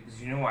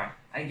 Because you know what?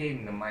 I gave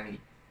him the money.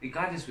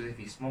 Regardless whether if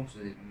he smokes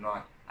with it or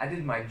not, I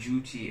did my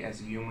duty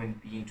as a human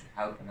being to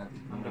help another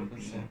human 100%.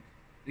 being.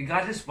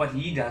 Regardless what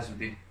he does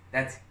with it,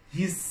 that's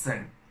his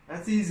sin.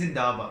 That's his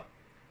indaba.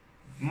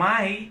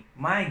 My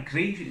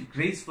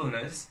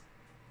gracefulness,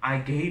 I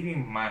gave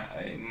him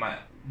my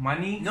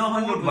money, No,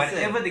 food, 100%.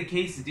 whatever the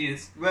case it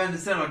is. We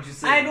understand what you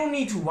say. I don't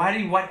need to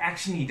worry what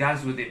action he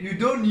does with it. You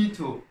don't need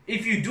to.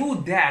 If you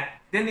do that,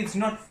 then it's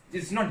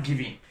not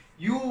giving.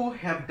 You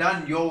have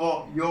done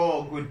your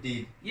good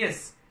deed.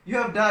 Yes, You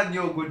have done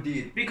your good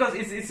deed. because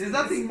it's There's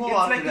nothing more It's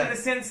after like that. in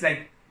the sense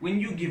like when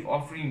you give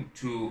offering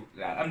to,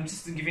 I'm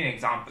just giving an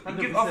example. You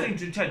give 100%. offering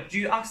to church. Do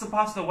you ask the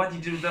pastor what he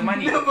did with the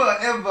money? Never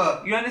ever.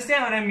 You understand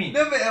what I mean?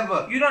 Never ever.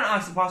 You don't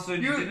ask the pastor what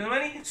he You- did with the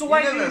money. So you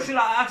why never- should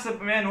I ask the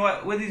man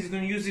whether he's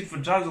going to use it for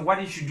drugs or what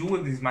he should do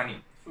with his money?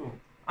 True.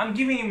 I'm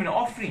giving him an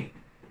offering.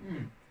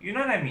 Mm. You know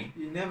what I mean?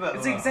 You never.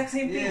 It's the exact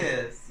same thing.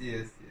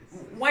 Yes.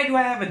 Why do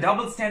I have a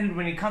double standard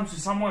when it comes to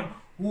someone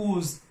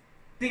who's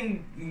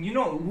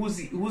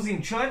who's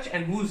in church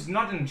and who's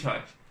not in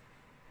church?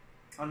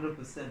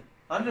 100%.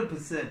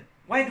 100%.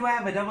 Why do I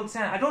have a double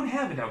standard? I don't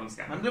have a double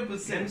standard.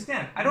 100%. You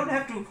understand? I don't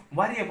have to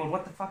worry about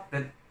what the fuck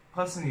that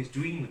person is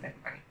doing with that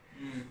money.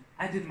 Mm.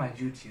 I did my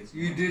duty as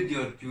well. You did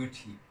your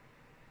duty.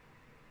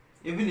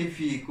 Even if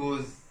he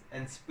goes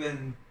and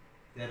spends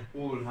that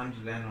whole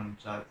 100 rand on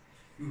drugs,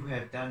 you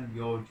have done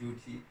your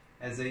duty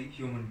as a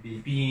human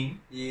being. Being,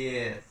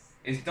 Yes.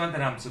 it's not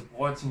that I'm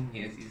supporting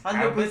his habits.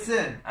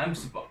 100%.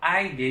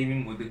 I gave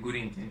him with the good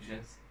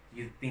intentions.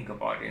 You think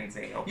about it and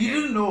say, okay. You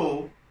didn't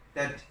know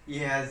that he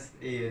has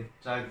a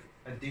drug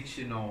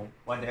addiction or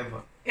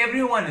whatever.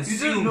 Everyone You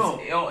assumes. didn't know.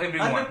 Or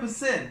everyone.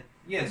 100%.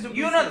 Yes. 100%.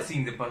 You're not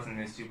seeing the person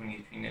who's sleeping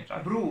between the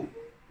drugs. Bro,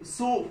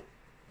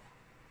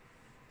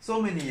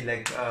 so many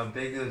like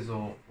beggars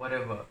or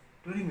whatever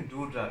don't even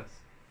do drugs.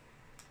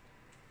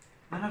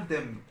 None of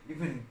them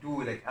even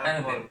do like None of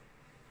alcohol. them.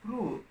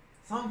 Bro,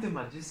 some of them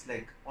are just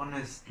like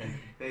honest like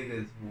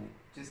beggars who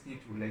just need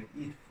to like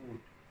eat food.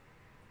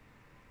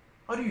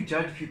 How do you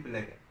judge people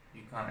like that?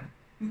 You can't.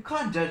 You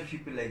can't judge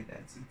people like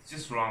that. It's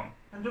just wrong.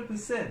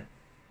 100%.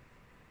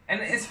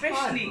 And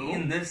especially bro.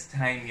 in this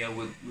time here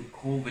with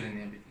COVID and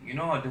everything, you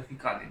know how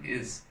difficult it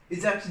is.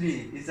 It's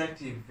actually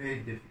very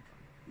difficult.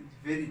 It's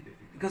very difficult.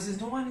 Because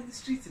there's no one in the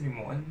streets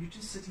anymore and you're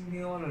just sitting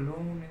there all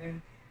alone and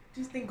then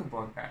just think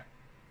about that.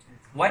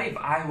 What if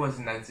I was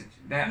in that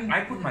situation?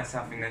 I put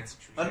myself in that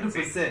situation.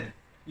 100%.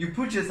 You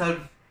put yourself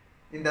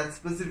in that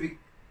specific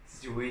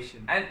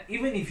situation. And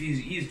even if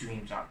he's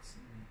doing drugs,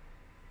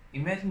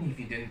 imagine if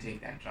he didn't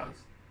take that drugs.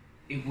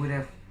 It would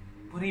have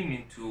put him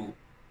into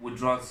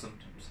withdrawal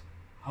symptoms.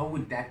 How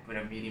would that would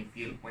have made him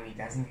feel when he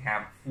doesn't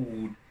have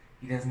food,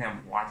 he doesn't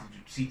have water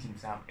to treat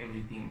himself,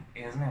 everything,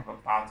 he doesn't have a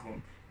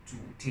bathroom to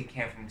take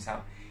care of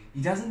himself,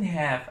 he doesn't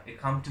have a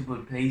comfortable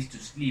place to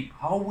sleep?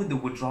 How would the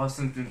withdrawal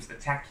symptoms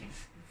attack him?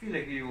 You feel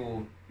like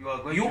you are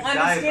going You to die.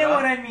 understand bruh.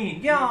 what I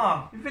mean?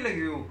 Yeah. You feel like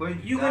you're going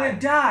to You're die. gonna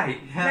die.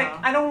 Yeah. Like,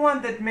 I don't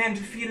want that man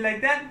to feel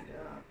like that.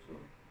 Yeah,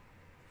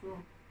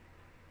 true.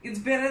 It's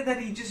better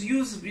that he just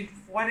uses it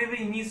for whatever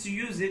he needs to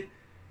use it,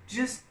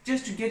 just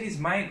to get his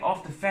mind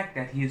off the fact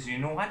that he is, you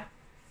know what?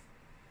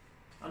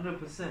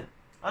 100%.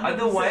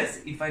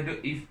 Otherwise,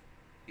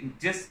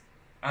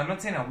 I'm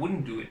not saying I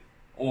wouldn't do it,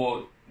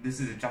 or this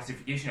is a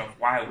justification of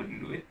why I wouldn't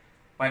do it,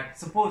 but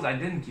suppose I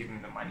didn't give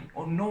him the money,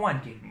 or no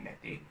one gave him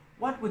that day,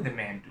 what would the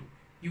man do?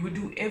 He would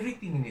do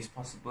everything in his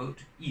possible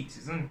to eat,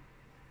 isn't?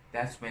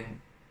 That's when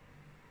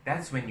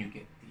you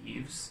get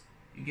thieves,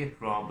 you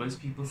get robbers,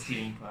 people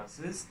stealing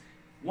purses.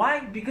 Why?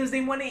 Because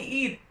they want to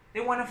eat. They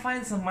want to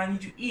find some money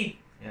to eat.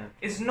 Yeah.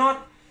 It's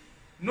not.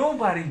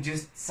 Nobody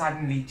just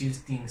suddenly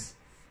just thinks,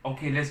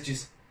 okay, let's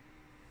just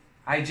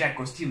hijack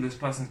or steal this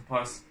person's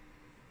purse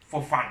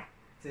for fun.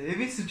 It's a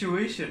heavy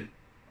situation.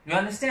 You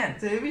understand?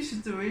 It's a heavy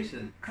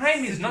situation.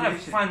 Crime is not a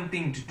Situation. fun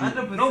thing to do.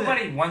 100%.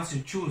 Nobody wants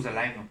to choose a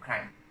life of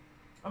crime.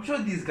 I'm sure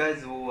these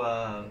guys who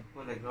were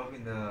like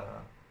robbing the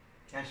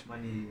cash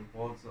money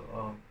vaults,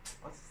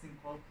 what's this thing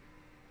called?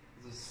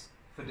 Those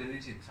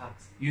fidelity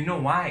trucks. You know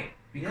why?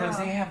 Because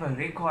Yeah. they have a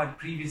record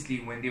previously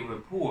when they were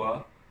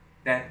poor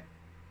that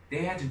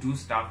they had to do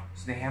stuff,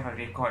 so they have a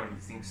record of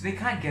these things. So they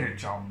can't get a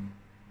job.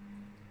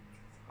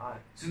 It's hard.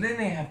 So then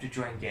they have to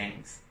join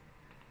gangs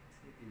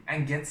It's heavy.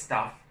 and get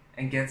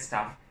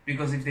stuff.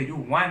 Because if they do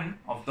one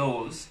of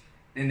those,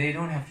 then they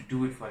don't have to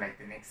do it for like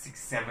the next 6,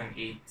 7,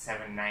 8,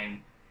 7,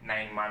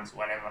 9 months,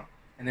 whatever.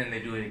 And then they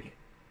do it again.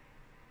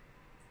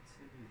 It's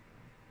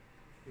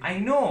heavy. I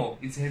know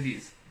it's heavy,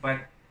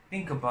 but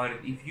think about it.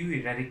 If you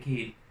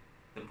eradicate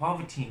the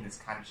poverty in this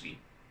country,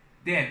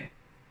 then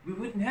we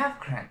wouldn't have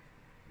crime.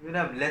 We would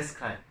have less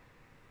crime.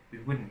 We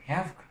wouldn't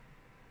have crime.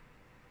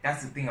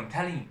 That's the thing I'm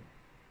telling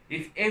you.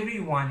 If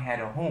everyone had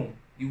a home,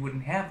 you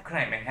wouldn't have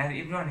crime. And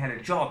everyone had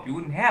a job, you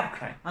wouldn't have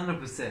crime.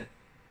 100%.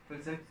 For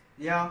example,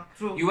 yeah,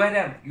 true. You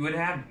would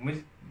have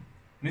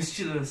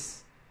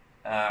mischievous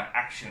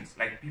actions,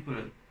 like people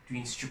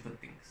doing stupid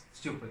things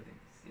Stupid things.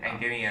 and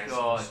getting at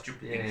Sure.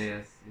 stupid Yes, things,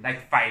 yes.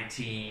 like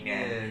fighting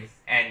Yes.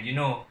 and you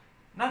know,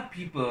 not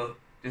people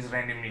just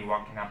randomly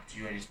walking up to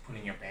you and just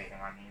pulling your bag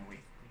and running away.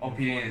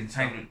 opinions,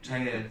 trying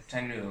Yes.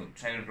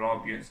 to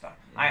rob you and stuff.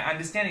 Yeah. I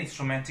understand it's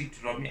traumatic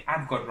to rob me.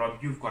 I've got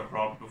robbed. You've got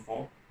robbed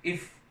before.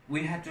 If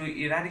we had to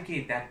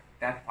eradicate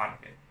that part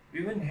of it,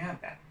 we wouldn't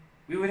have that.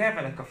 We would have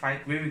like a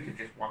fight where we could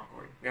just walk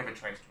away. We have a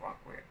choice to walk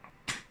away.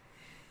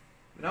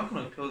 We're not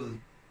going to close this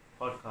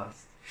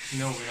podcast.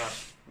 No, we're not.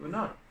 We're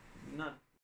not. We're not.